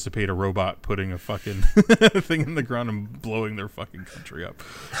anticipate a robot putting a fucking thing in the ground and blowing their fucking country up.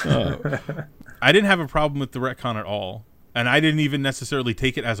 I didn't have a problem with the retcon at all. And I didn't even necessarily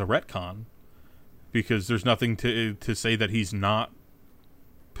take it as a retcon, because there's nothing to say that he's not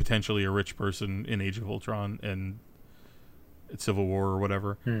potentially a rich person in Age of Ultron and Civil War or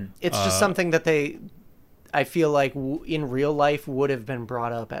whatever. It's just something that I feel like in real life would have been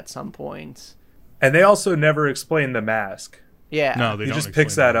brought up at some point. And they also never explain the mask. Yeah. No, they He don't just explain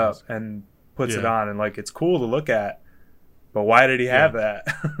picks that the up mask. and puts it Yeah. on, and like it's cool to look at. But why did he have that?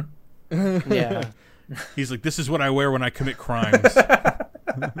 Yeah. He's like, this is what I wear when I commit crimes.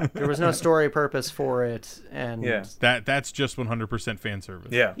 There was no story purpose for it, and Yeah. That's just 100% fan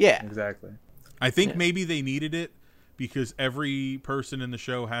service. Yeah. Yeah. Exactly. I think maybe they needed it because every person in the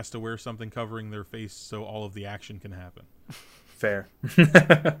show has to wear something covering their face so all of the action can happen. Fair.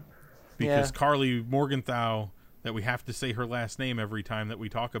 Because Carly Morgenthau, that we have to say her last name every time that we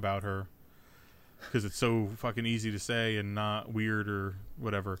talk about her, because it's so fucking easy to say and not weird or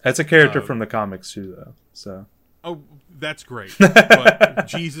whatever. That's a character from the comics too, though. So Oh, that's great. But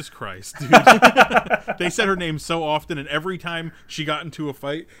Jesus Christ, dude. They said her name so often, and every time she got into a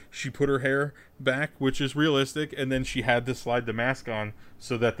fight, she put her hair back, which is realistic, and then she had to slide the mask on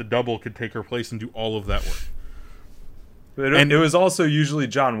so that the double could take her place and do all of that work. but it was also usually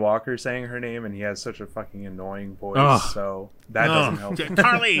John Walker saying her name, and he has such a fucking annoying voice, Ugh. so that doesn't help.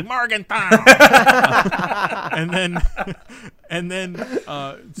 Carly Morgenthau. and then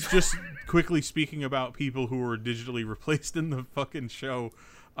just quickly speaking about people who were digitally replaced in the fucking show,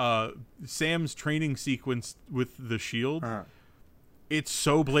 Sam's training sequence with the shield, it's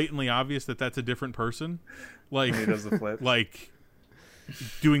so blatantly obvious that that's a different person. Like He does the flip. like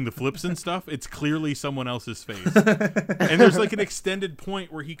doing the flips and stuff, it's clearly someone else's face. And there's like an extended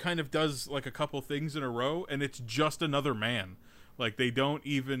point where he kind of does like a couple things in a row, and it's just another man. Like they don't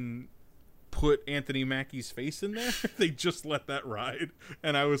even put Anthony Mackie's face in there. They just let that ride.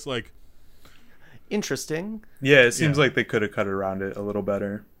 And I was like, interesting. Yeah, it seems Yeah. like they could have cut around it a little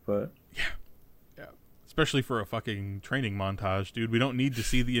better, but especially for a fucking training montage, dude. We don't need to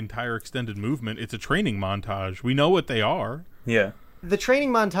see the entire extended movement. It's a training montage. We know what they are. yeah. The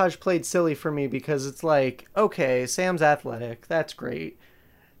training montage played silly for me because it's like, okay, Sam's athletic, that's great,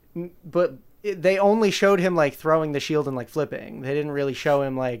 but they only showed him like throwing the shield and like flipping. They didn't really show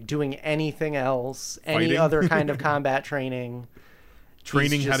him like doing anything else, any Fighting? other kind of combat training.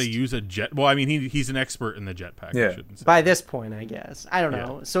 Training how to just- use a jet. Well, I mean, he's an expert in the jetpack. Yeah. I shouldn't say. By this point, I guess. I don't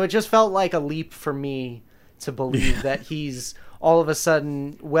know. So it just felt like a leap for me to believe that he's all of a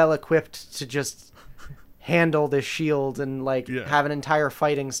sudden well equipped to just handle this shield and like have an entire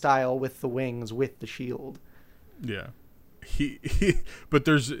fighting style with the wings with the shield. Yeah. But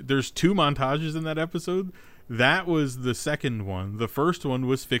there's two montages in that episode. That was the second one. The first one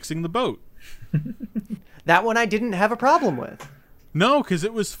was fixing the boat. That one I didn't have a problem with. No, because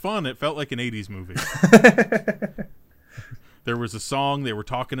it was fun. It felt like an 80s movie. There was a song. They were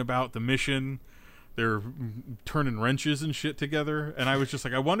talking about the mission. They're turning wrenches and shit together. And I was just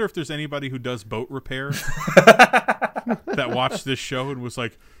like, I wonder if there's anybody who does boat repair that watched this show and was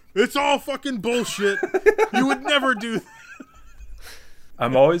like, it's all fucking bullshit. You would never do that.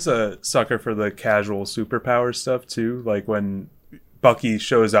 I'm always a sucker for the casual superpower stuff too. Like when Bucky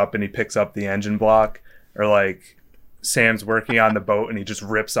shows up and he picks up the engine block, or like Sam's working on the boat and he just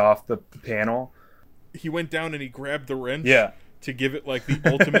rips off the panel. He went down and he grabbed the wrench to give it like the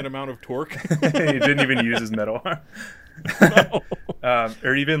ultimate amount of torque. He didn't even use his metal arm.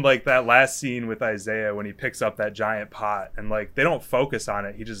 Or even like that last scene with Isaiah when he picks up that giant pot and like they don't focus on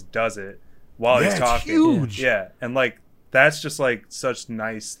it. He just does it while he's talking. It's huge. Yeah. And like that's just like such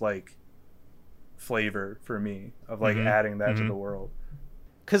nice like flavor for me of like adding that to the world.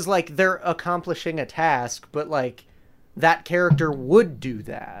 Because like they're accomplishing a task, but like that character would do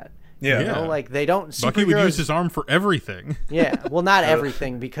that. Yeah. You know, like they don't. Bucky would use his arm for everything. Yeah, well, not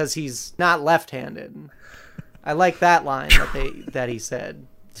everything because he's not left-handed. I like that line that he said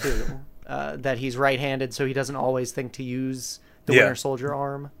too. That he's right-handed, so he doesn't always think to use the Winter Soldier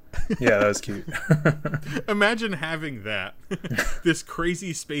arm. Yeah, that was cute. Imagine having that, this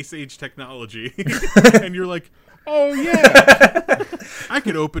crazy space age technology, and you're like, oh yeah, I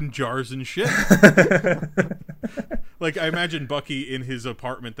could open jars and shit. Like I imagine Bucky in his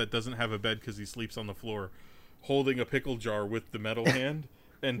apartment that doesn't have a bed because he sleeps on the floor, holding a pickle jar with the metal hand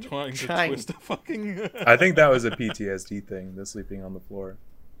and trying to twist a fucking. I think that was a PTSD thing, the sleeping on the floor.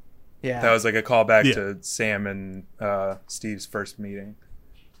 Yeah, that was like a callback to Sam and Steve's first meeting.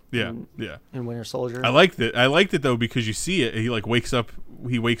 Yeah, in Winter Soldier. I liked it though because you see it. He like wakes up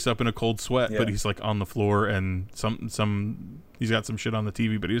in a cold sweat, but he's like on the floor and he's got some shit on the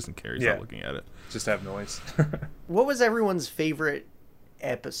TV, but he doesn't care. He's not looking at it. Just have noise. What was everyone's favorite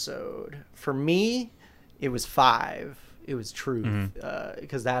episode? For me, it was 5. It was Truth,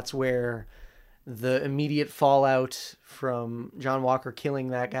 because that's where the immediate fallout from John Walker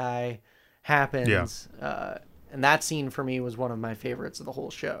killing that guy happens. Yeah. And that scene for me was one of my favorites of the whole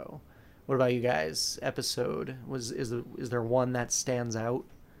show. What about you guys? Episode is there one that stands out?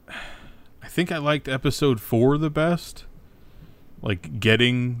 I think I liked episode 4 the best. Like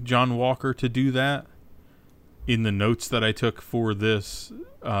getting John Walker to do that. In the notes that I took for this,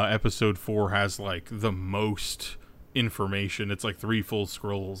 episode 4 has like the most information. It's like 3 full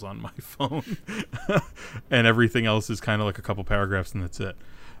scrolls on my phone, and everything else is kind of like a couple paragraphs, and that's it.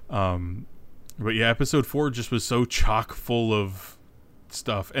 But yeah, episode 4 just was so chock full of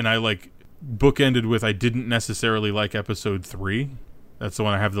stuff. And I like bookended with I didn't necessarily like episode 3. That's the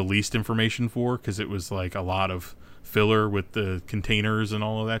one I have the least information for because it was like a lot of filler with the containers and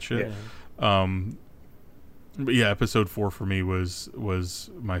all of that shit. Yeah. But yeah, episode 4 for me was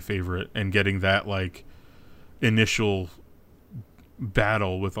my favorite. And getting that like initial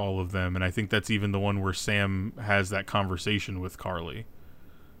battle with all of them. And I think that's even the one where Sam has that conversation with Carly.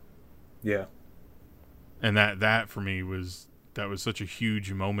 Yeah. And that for me was such a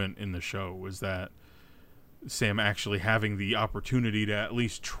huge moment in the show, was that Sam actually having the opportunity to at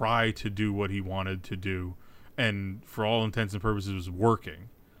least try to do what he wanted to do, and for all intents and purposes was working.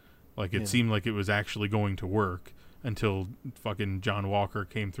 Like it seemed like it was actually going to work until fucking John Walker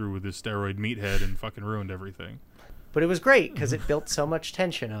came through with his steroid meathead and fucking ruined everything. But it was great because it built so much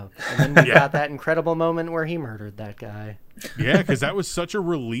tension up. And then we got that incredible moment where he murdered that guy. Yeah, because that was such a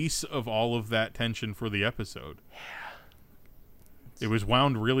release of all of that tension for the episode. Yeah. It was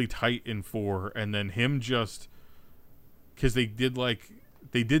wound really tight in 4, and then him just... Because they did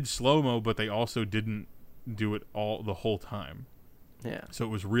slow-mo, but they also didn't do it all the whole time. Yeah. So it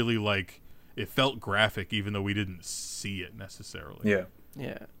was really like... It felt graphic, even though we didn't see it necessarily. Yeah.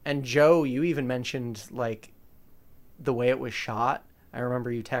 Yeah. And Joe, you even mentioned, like... the way it was shot. I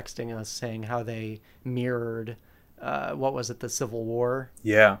remember you texting us saying how they mirrored what was it, the Civil War?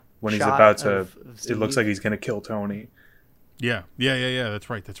 Yeah, when he's about to it looks like he's gonna kill Tony. Yeah. That's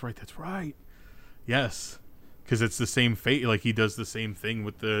right. Yes, because it's the same fate. Like he does the same thing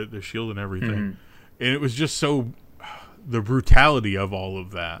with the shield and everything. And it was just so the brutality of all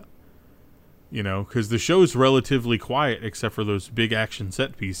of that, you know, because the show's relatively quiet except for those big action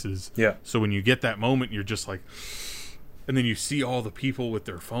set pieces. Yeah, so when you get that moment, you're just like, and then you see all the people with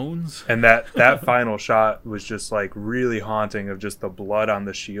their phones. And that final shot was just like really haunting, of just the blood on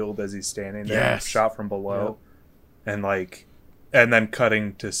the shield as he's standing there, shot from below. Yep. And then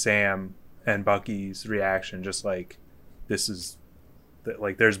cutting to Sam and Bucky's reaction, just like, this is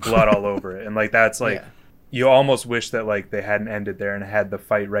like there's blood all over it. And like that's like you almost wish that like they hadn't ended there and had the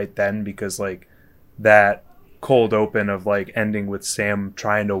fight right then, because like that cold open of like ending with Sam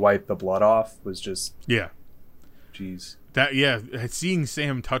trying to wipe the blood off was just Yeah. jeez. Seeing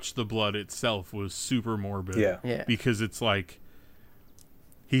Sam touch the blood itself was super morbid. Yeah. Because it's like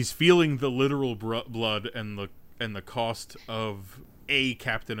he's feeling the literal blood and the cost of a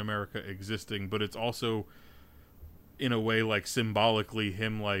Captain America existing, but it's also in a way like symbolically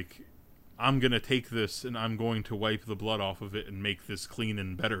him like, I'm going to take this and I'm going to wipe the blood off of it and make this clean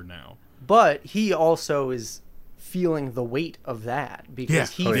and better now. But he also is feeling the weight of that because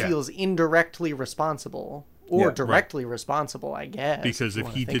he feels indirectly responsible or directly responsible, I guess. Because if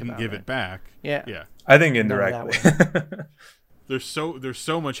he didn't give it back. Yeah. I think indirectly. There's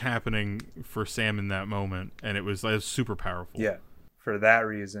so much happening for Sam in that moment, and it was super powerful. Yeah. For that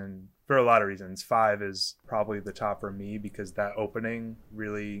reason, for a lot of reasons, 5 is probably the top for me because that opening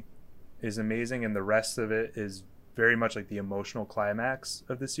really is amazing, and the rest of it is very much like the emotional climax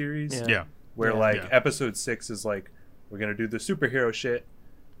of the series. Yeah. Where episode 6 is like, we're gonna do the superhero shit,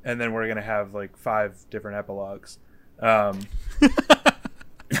 and then we're gonna have like 5 different epilogues. But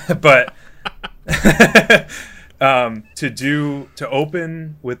to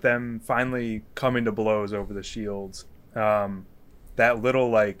open with them finally coming to blows over the shields, that little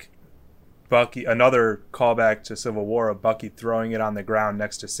like Bucky, another callback to Civil War of Bucky throwing it on the ground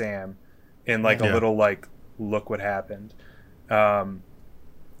next to Sam in like a little like, look what happened. And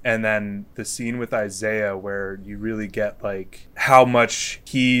then the scene with Isaiah where you really get like how much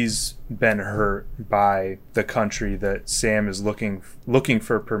he's been hurt by the country that Sam is looking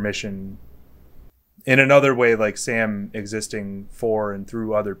for permission. In another way, like Sam existing for and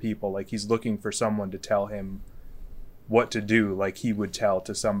through other people, like he's looking for someone to tell him what to do, like he would tell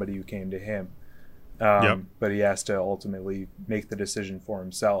to somebody who came to him. But he has to ultimately make the decision for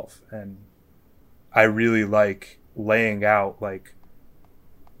himself. And I really like laying out like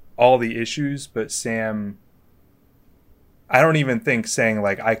all the issues, but Sam, I don't even think saying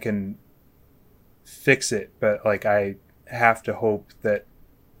like I can fix it, but like I have to hope that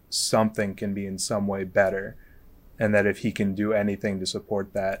something can be in some way better, and that if he can do anything to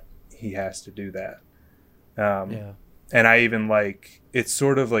support that, he has to do that. And I even like, it's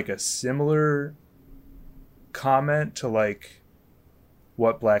sort of like a similar comment to like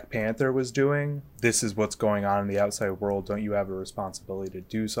what Black Panther was doing. This is what's going on in the outside world. Don't you have a responsibility to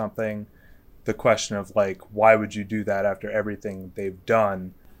do something? The question of like, why would you do that after everything they've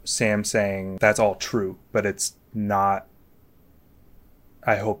done? Sam saying that's all true, but it's not.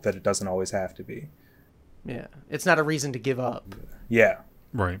 I hope that it doesn't always have to be. Yeah. It's not a reason to give up. Yeah.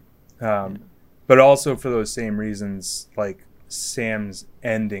 Right. But also for those same reasons, like Sam's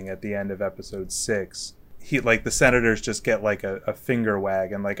ending at the end of episode 6, he like the Senators just get like a finger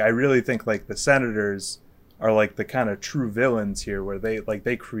wag, and like I really think like the Senators are like the kind of true villains here, where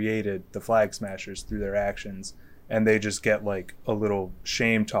they created the Flag Smashers through their actions, and they just get like a little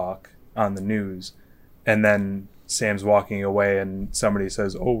shame talk on the news, and then Sam's walking away and somebody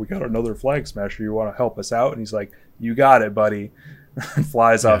says, "Oh, we got another Flag Smasher, you want to help us out?" And he's like, "You got it, buddy." And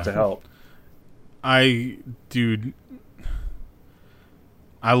flies off to help. I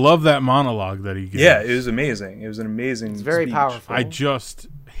love that monologue that he gives. Yeah, it was amazing. It was an amazing It's very speech. powerful. I just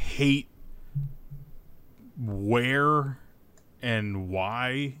hate where and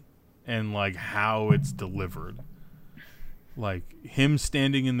why and like how it's delivered. Like him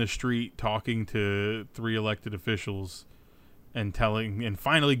standing in the street talking to 3 elected officials and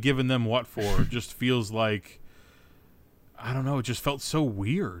finally giving them what for just feels like, I don't know, it just felt so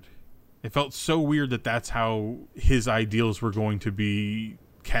weird. It felt so weird that that's how his ideals were going to be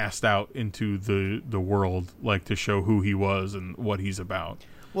cast out into the world, like to show who he was and what he's about.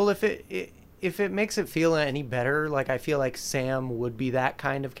 Well, if it makes it feel any better, like I feel like Sam would be that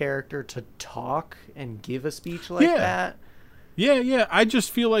kind of character to talk and give a speech like that. Yeah. I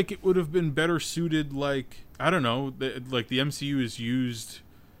just feel like it would have been better suited, like, I don't know, like the MCU has used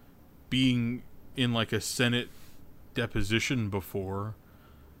being in like a Senate deposition before,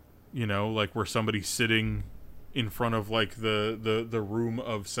 you know, like where somebody's sitting in front of like the room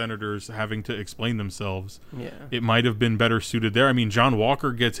of senators having to explain themselves. Yeah. It might have been better suited there. I mean, John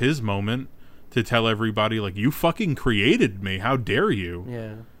Walker gets his moment to tell everybody like, you fucking created me. How dare you?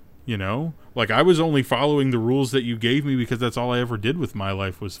 Yeah. You know, like I was only following the rules that you gave me because that's all I ever did with my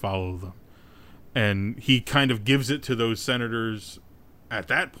life was follow them. And he kind of gives it to those senators at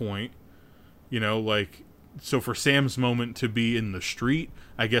that point, you know, like, so for Sam's moment to be in the street,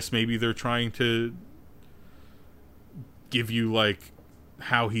 I guess maybe they're trying to give you like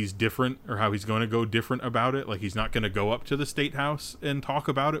how he's different or how he's going to go different about it. Like he's not going to go up to the State House and talk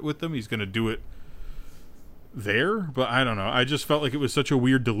about it with them. He's going to do it there. But I don't know. I just felt like it was such a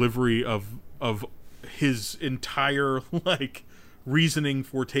weird delivery of his entire like reasoning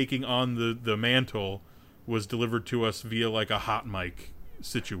for taking on the mantle was delivered to us via like a hot mic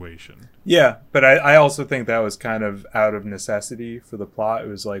situation. Yeah, but I also think that was kind of out of necessity for the plot. It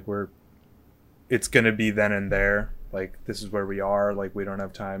was like it's gonna be then and there. Like, this is where we are. Like, we don't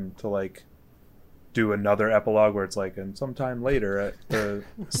have time to like do another epilogue where it's like, and sometime later at the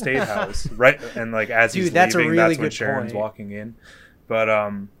State House, right? And like as he's that's leaving, a really that's when good Sharon's point. walking in. But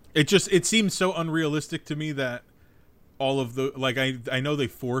It seems so unrealistic to me that all of the like I know they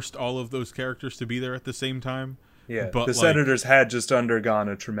forced all of those characters to be there at the same time. yeah, but the like, senators had just undergone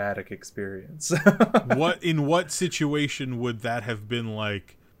a traumatic experience. in what situation would that have been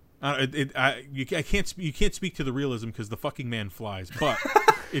like? You can't speak to the realism because the fucking man flies, but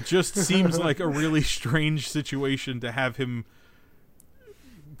it just seems like a really strange situation to have him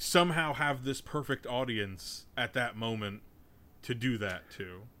somehow have this perfect audience at that moment to do that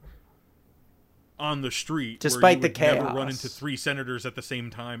to on the street, Despite where you the would never chaos. run into 3 senators at the same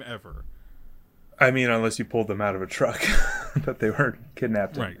time ever. I mean, unless you pulled them out of a truck that they were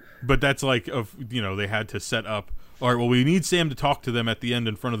kidnapped in. Right, but that's like they had to set up. All right, well, we need Sam to talk to them at the end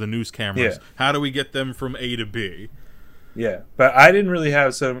in front of the news cameras. Yeah. How do we get them from A to B? Yeah, but I didn't really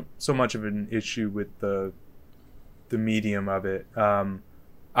have so much of an issue with the medium of it.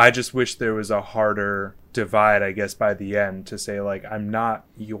 I just wish there was a harder divide, I guess, by the end to say, like, I'm not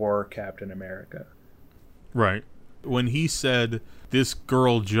your Captain America. Right. When he said, this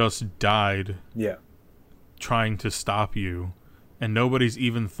girl just died Yeah. trying to stop you, and nobody's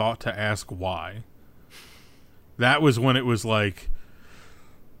even thought to ask why. That was when it was like...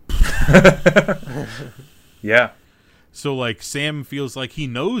 Yeah. So, like, Sam feels like he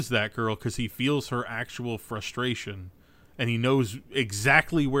knows that girl because he feels her actual frustration. And he knows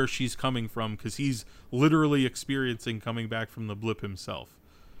exactly where she's coming from because he's literally experiencing coming back from the blip himself.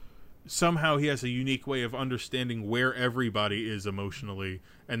 Somehow he has a unique way of understanding where everybody is emotionally,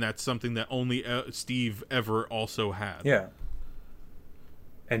 and that's something that only Steve ever also had. Yeah.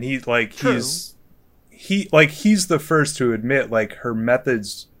 And he's like, True. he's the first to admit, like, her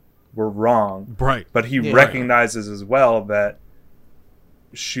methods were wrong. Right. But he Yeah. recognizes as well that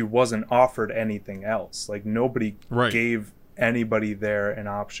she wasn't offered anything else. Like, nobody Right. gave anybody there an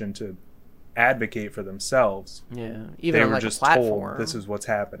option to advocate for themselves. Yeah, even They on were like just a platform. told this is what's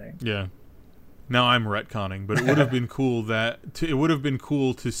happening. Yeah. Now I'm retconning, but it would have been cool it would have been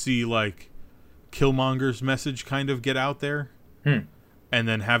cool to see like Killmonger's message kind of get out there, and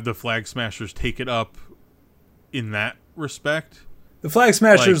then have the Flag Smashers take it up in that respect. The Flag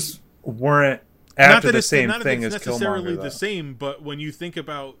Smashers weren't after the same thing as necessarily Killmonger, though. the same, but when you think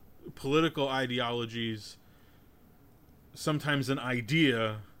about political ideologies, sometimes an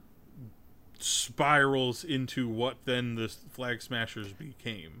idea spirals into what then the Flag Smashers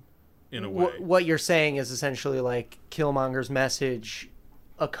became, in a way. What you're saying is essentially like Killmonger's message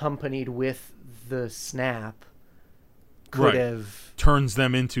accompanied with the snap could Right. have... Turns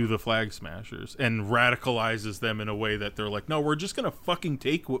them into the Flag Smashers and radicalizes them in a way that they're like, no, we're just gonna fucking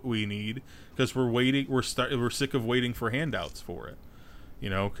take what we need because we're sick of waiting for handouts for it,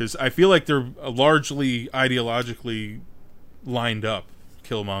 because I feel like they're largely ideologically lined up,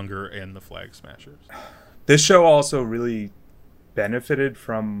 Killmonger and the Flag Smashers. This show also really benefited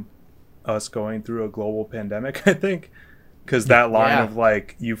from us going through a global pandemic, I think, because that line Yeah. of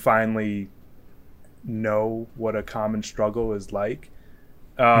like, you finally know what a common struggle is like,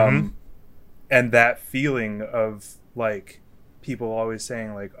 and that feeling of like people always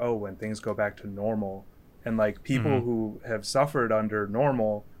saying like, oh, when things go back to normal, and like people who have suffered under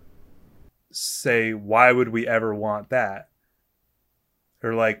normal say, why would we ever want that?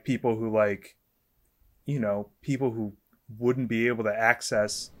 Or like people who like, people who wouldn't be able to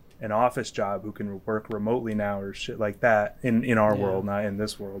access an office job who can work remotely now or shit like that in our world, not in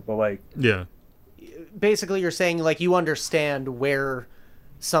this world, but like, Yeah. Basically, you're saying like you understand where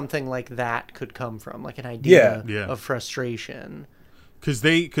something like that could come from, like an idea Yeah. of frustration. Because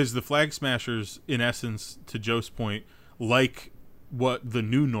the Flag Smashers, in essence, to Joe's point, like what the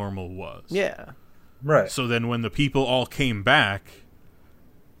new normal was. Yeah. right. So then when the people all came back,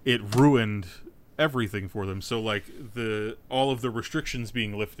 it ruined everything for them. So like all of the restrictions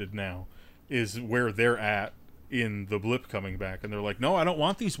being lifted now is where they're at in the blip coming back, and they're like, no, I don't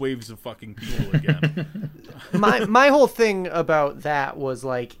want these waves of fucking people again. my whole thing about that was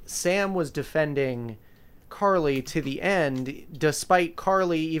like Sam was defending Carly to the end, despite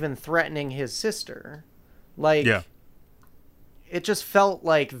Carly even threatening his sister. Like, Yeah. it just felt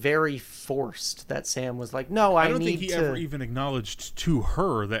like very forced that Sam was like, no, I I don't need think he to... ever even acknowledged to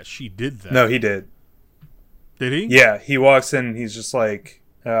her that she did that. No, he did. Did he? Yeah, he walks in, he's just like,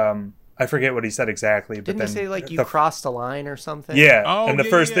 I forget what he said exactly, but Didn't then he say like you the- crossed a line or something? Yeah, Oh, and the yeah,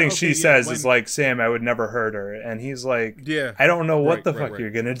 first yeah, thing okay, she yeah, says when- is like, "Sam, I would never hurt her," and he's like, Yeah. "I don't know what Right, the right, fuck right.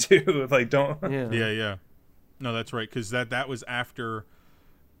 you're gonna do. Like, don't." Yeah. Yeah. No, that's right, because that was after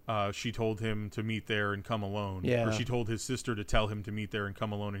she told him to meet there and come alone. Yeah. Or she told his sister to tell him to meet there and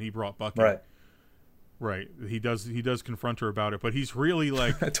come alone, and he brought Bucky. Right. Right. He does confront her about it, but he's really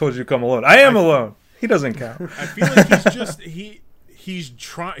like, I told you to come alone. I am alone. He doesn't count. I feel like he's just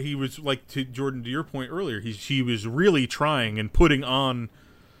he was like, to Jordan, to your point earlier, he was really trying and putting on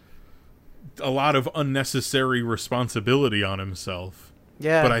a lot of unnecessary responsibility on himself.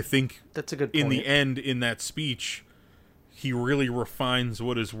 Yeah. But I think that's a good point. in the end, in that speech, he really refines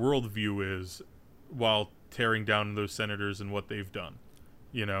what his worldview is while tearing down those senators and what they've done.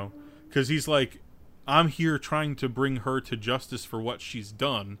 You know? Because he's like, I'm here trying to bring her to justice for what she's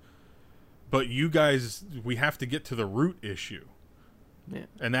done, but you guys, we have to get to the root issue. Yeah.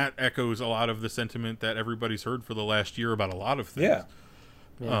 And that echoes a lot of the sentiment that everybody's heard for the last year about a lot of things.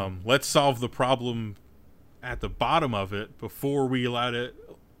 Yeah. Let's solve the problem at the bottom of it before we let it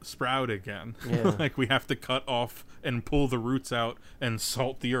sprout again. Yeah. Like, we have to cut off and pull the roots out and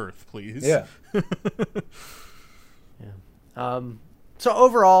salt the earth, please. Yeah. So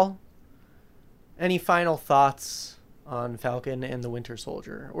overall, any final thoughts on Falcon and the Winter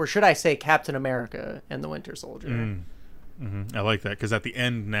Soldier? Or should I say Captain America and the Winter Soldier? I like that, because at the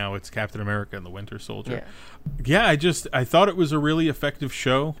end now it's Captain America and the Winter Soldier. Yeah. Yeah, I thought it was a really effective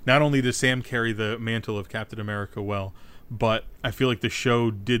show. Not only does Sam carry the mantle of Captain America well, but I feel like the show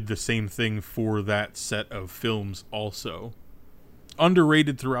did the same thing for that set of films also.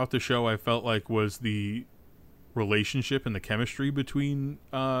 Underrated throughout the show, I felt like, was the relationship and the chemistry between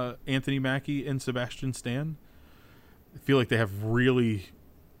Anthony Mackie and Sebastian Stan. I feel like they have really,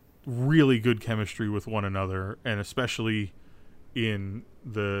 really good chemistry with one another, and especially in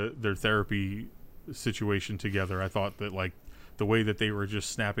their therapy situation together. I thought that, like, the way that they were just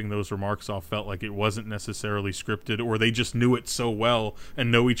snapping those remarks off felt like it wasn't necessarily scripted, or they just knew it so well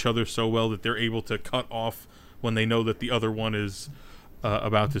and know each other so well that they're able to cut off when they know that the other one is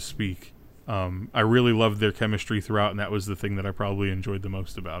about to speak. I really loved their chemistry throughout, and that was the thing that I probably enjoyed the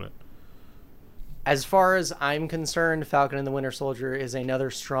most about it. As far as I'm concerned, Falcon and the Winter Soldier is another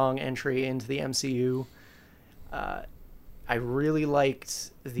strong entry into the MCU. I really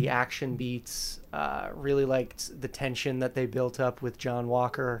liked the action beats, really liked the tension that they built up with John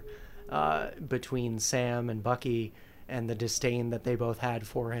Walker between Sam and Bucky, and the disdain that they both had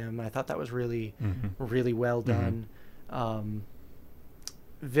for him. I thought that was really, really well done.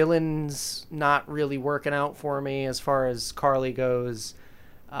 Villains not really working out for me as far as Carly goes.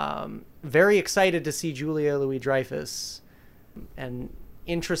 Very excited to see Julia Louis-Dreyfus, and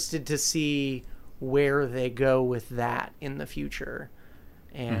interested to see where they go with that in the future.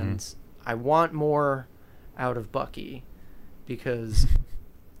 And I want more out of Bucky, because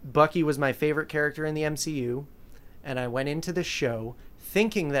Bucky was my favorite character in the MCU, and I went into the show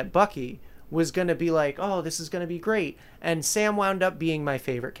thinking that Bucky was going to be like, oh, this is going to be great. And Sam wound up being my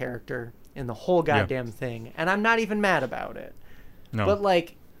favorite character in the whole goddamn thing. And I'm not even mad about it. No. But,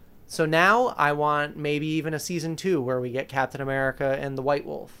 like, so now I want maybe even a season 2 where we get Captain America and the White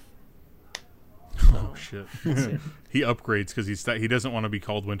Wolf. Oh, shit. He upgrades because he doesn't want to be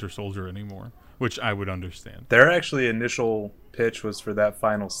called Winter Soldier anymore, which I would understand. Their actually initial pitch was for that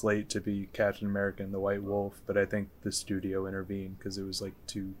final slate to be Captain America and the White Wolf, but I think the studio intervened because it was like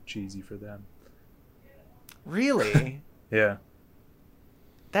too cheesy for them. Really? Yeah.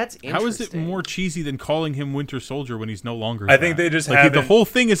 That's interesting. How is it more cheesy than calling him Winter Soldier when he's no longer I think they just the haven't- whole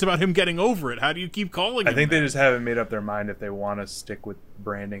thing is about him getting over it. How do you keep calling him I think that? they just haven't made up their mind if they want to stick with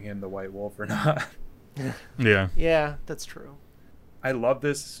branding him the White Wolf or not. Yeah. Yeah, that's true. I love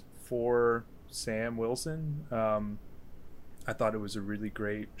this for Sam Wilson. I thought it was a really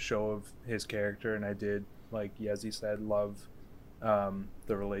great show of his character, and I did, like Yezi said, love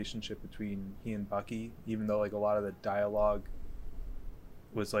the relationship between he and Bucky, even though like a lot of the dialogue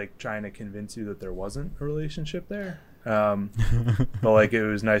was like trying to convince you that there wasn't a relationship there. But like it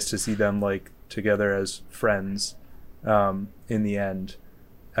was nice to see them like together as friends in the end.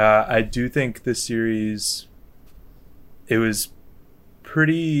 I do think this series, it was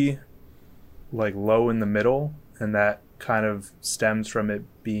pretty like low in the middle, and that kind of stems from it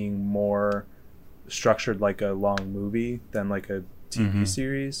being more structured like a long movie than like a TV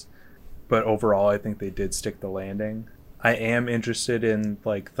series. But overall, I think they did stick the landing. I am interested in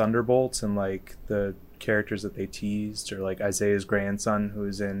like Thunderbolts and like the characters that they teased, or like Isaiah's grandson who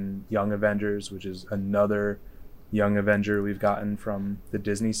is in Young Avengers, which is another Young Avenger we've gotten from the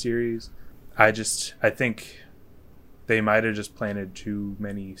Disney series. I think they might have just planted too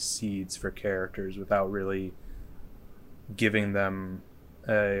many seeds for characters without really giving them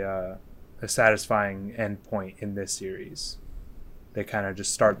a satisfying endpoint in this series. They kind of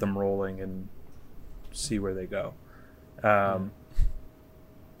just start them rolling and see where they go. But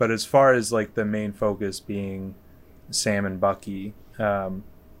as far as like the main focus being Sam and Bucky, and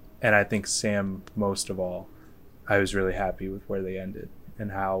I think Sam most of all, I was really happy with where they ended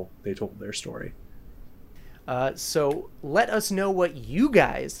and how they told their story. So let us know what you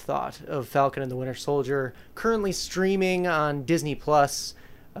guys thought of Falcon and the Winter Soldier, currently streaming on Disney+.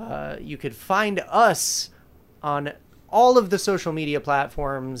 You could find us on all of the social media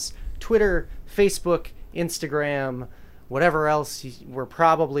platforms, Twitter, Facebook, Instagram, whatever else. We're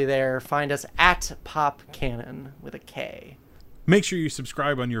probably there. Find us at PopCanon with a K. Make sure you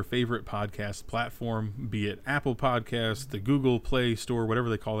subscribe on your favorite podcast platform, be it Apple Podcasts, the Google Play Store, whatever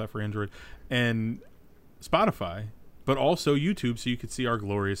they call that for Android, and Spotify, but also YouTube so you can see our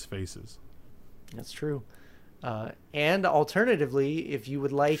glorious faces. That's true. And alternatively, if you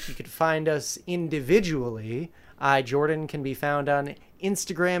would like, you could find us individually. Jordan, can be found on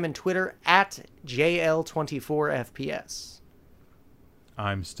Instagram and Twitter at JL24FPS.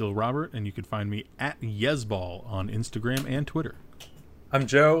 I'm still Robert, and you can find me at Yesball on Instagram and Twitter. I'm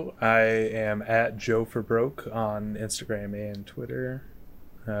Joe. I am at Joe for Broke on Instagram and Twitter.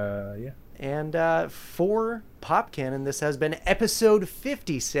 Yeah. And for PopCanon, this has been episode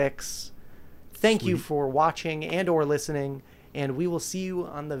 56. Thank you for watching and or listening, and we will see you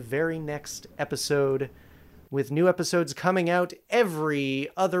on the very next episode, with new episodes coming out every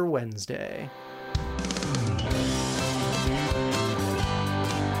other Wednesday.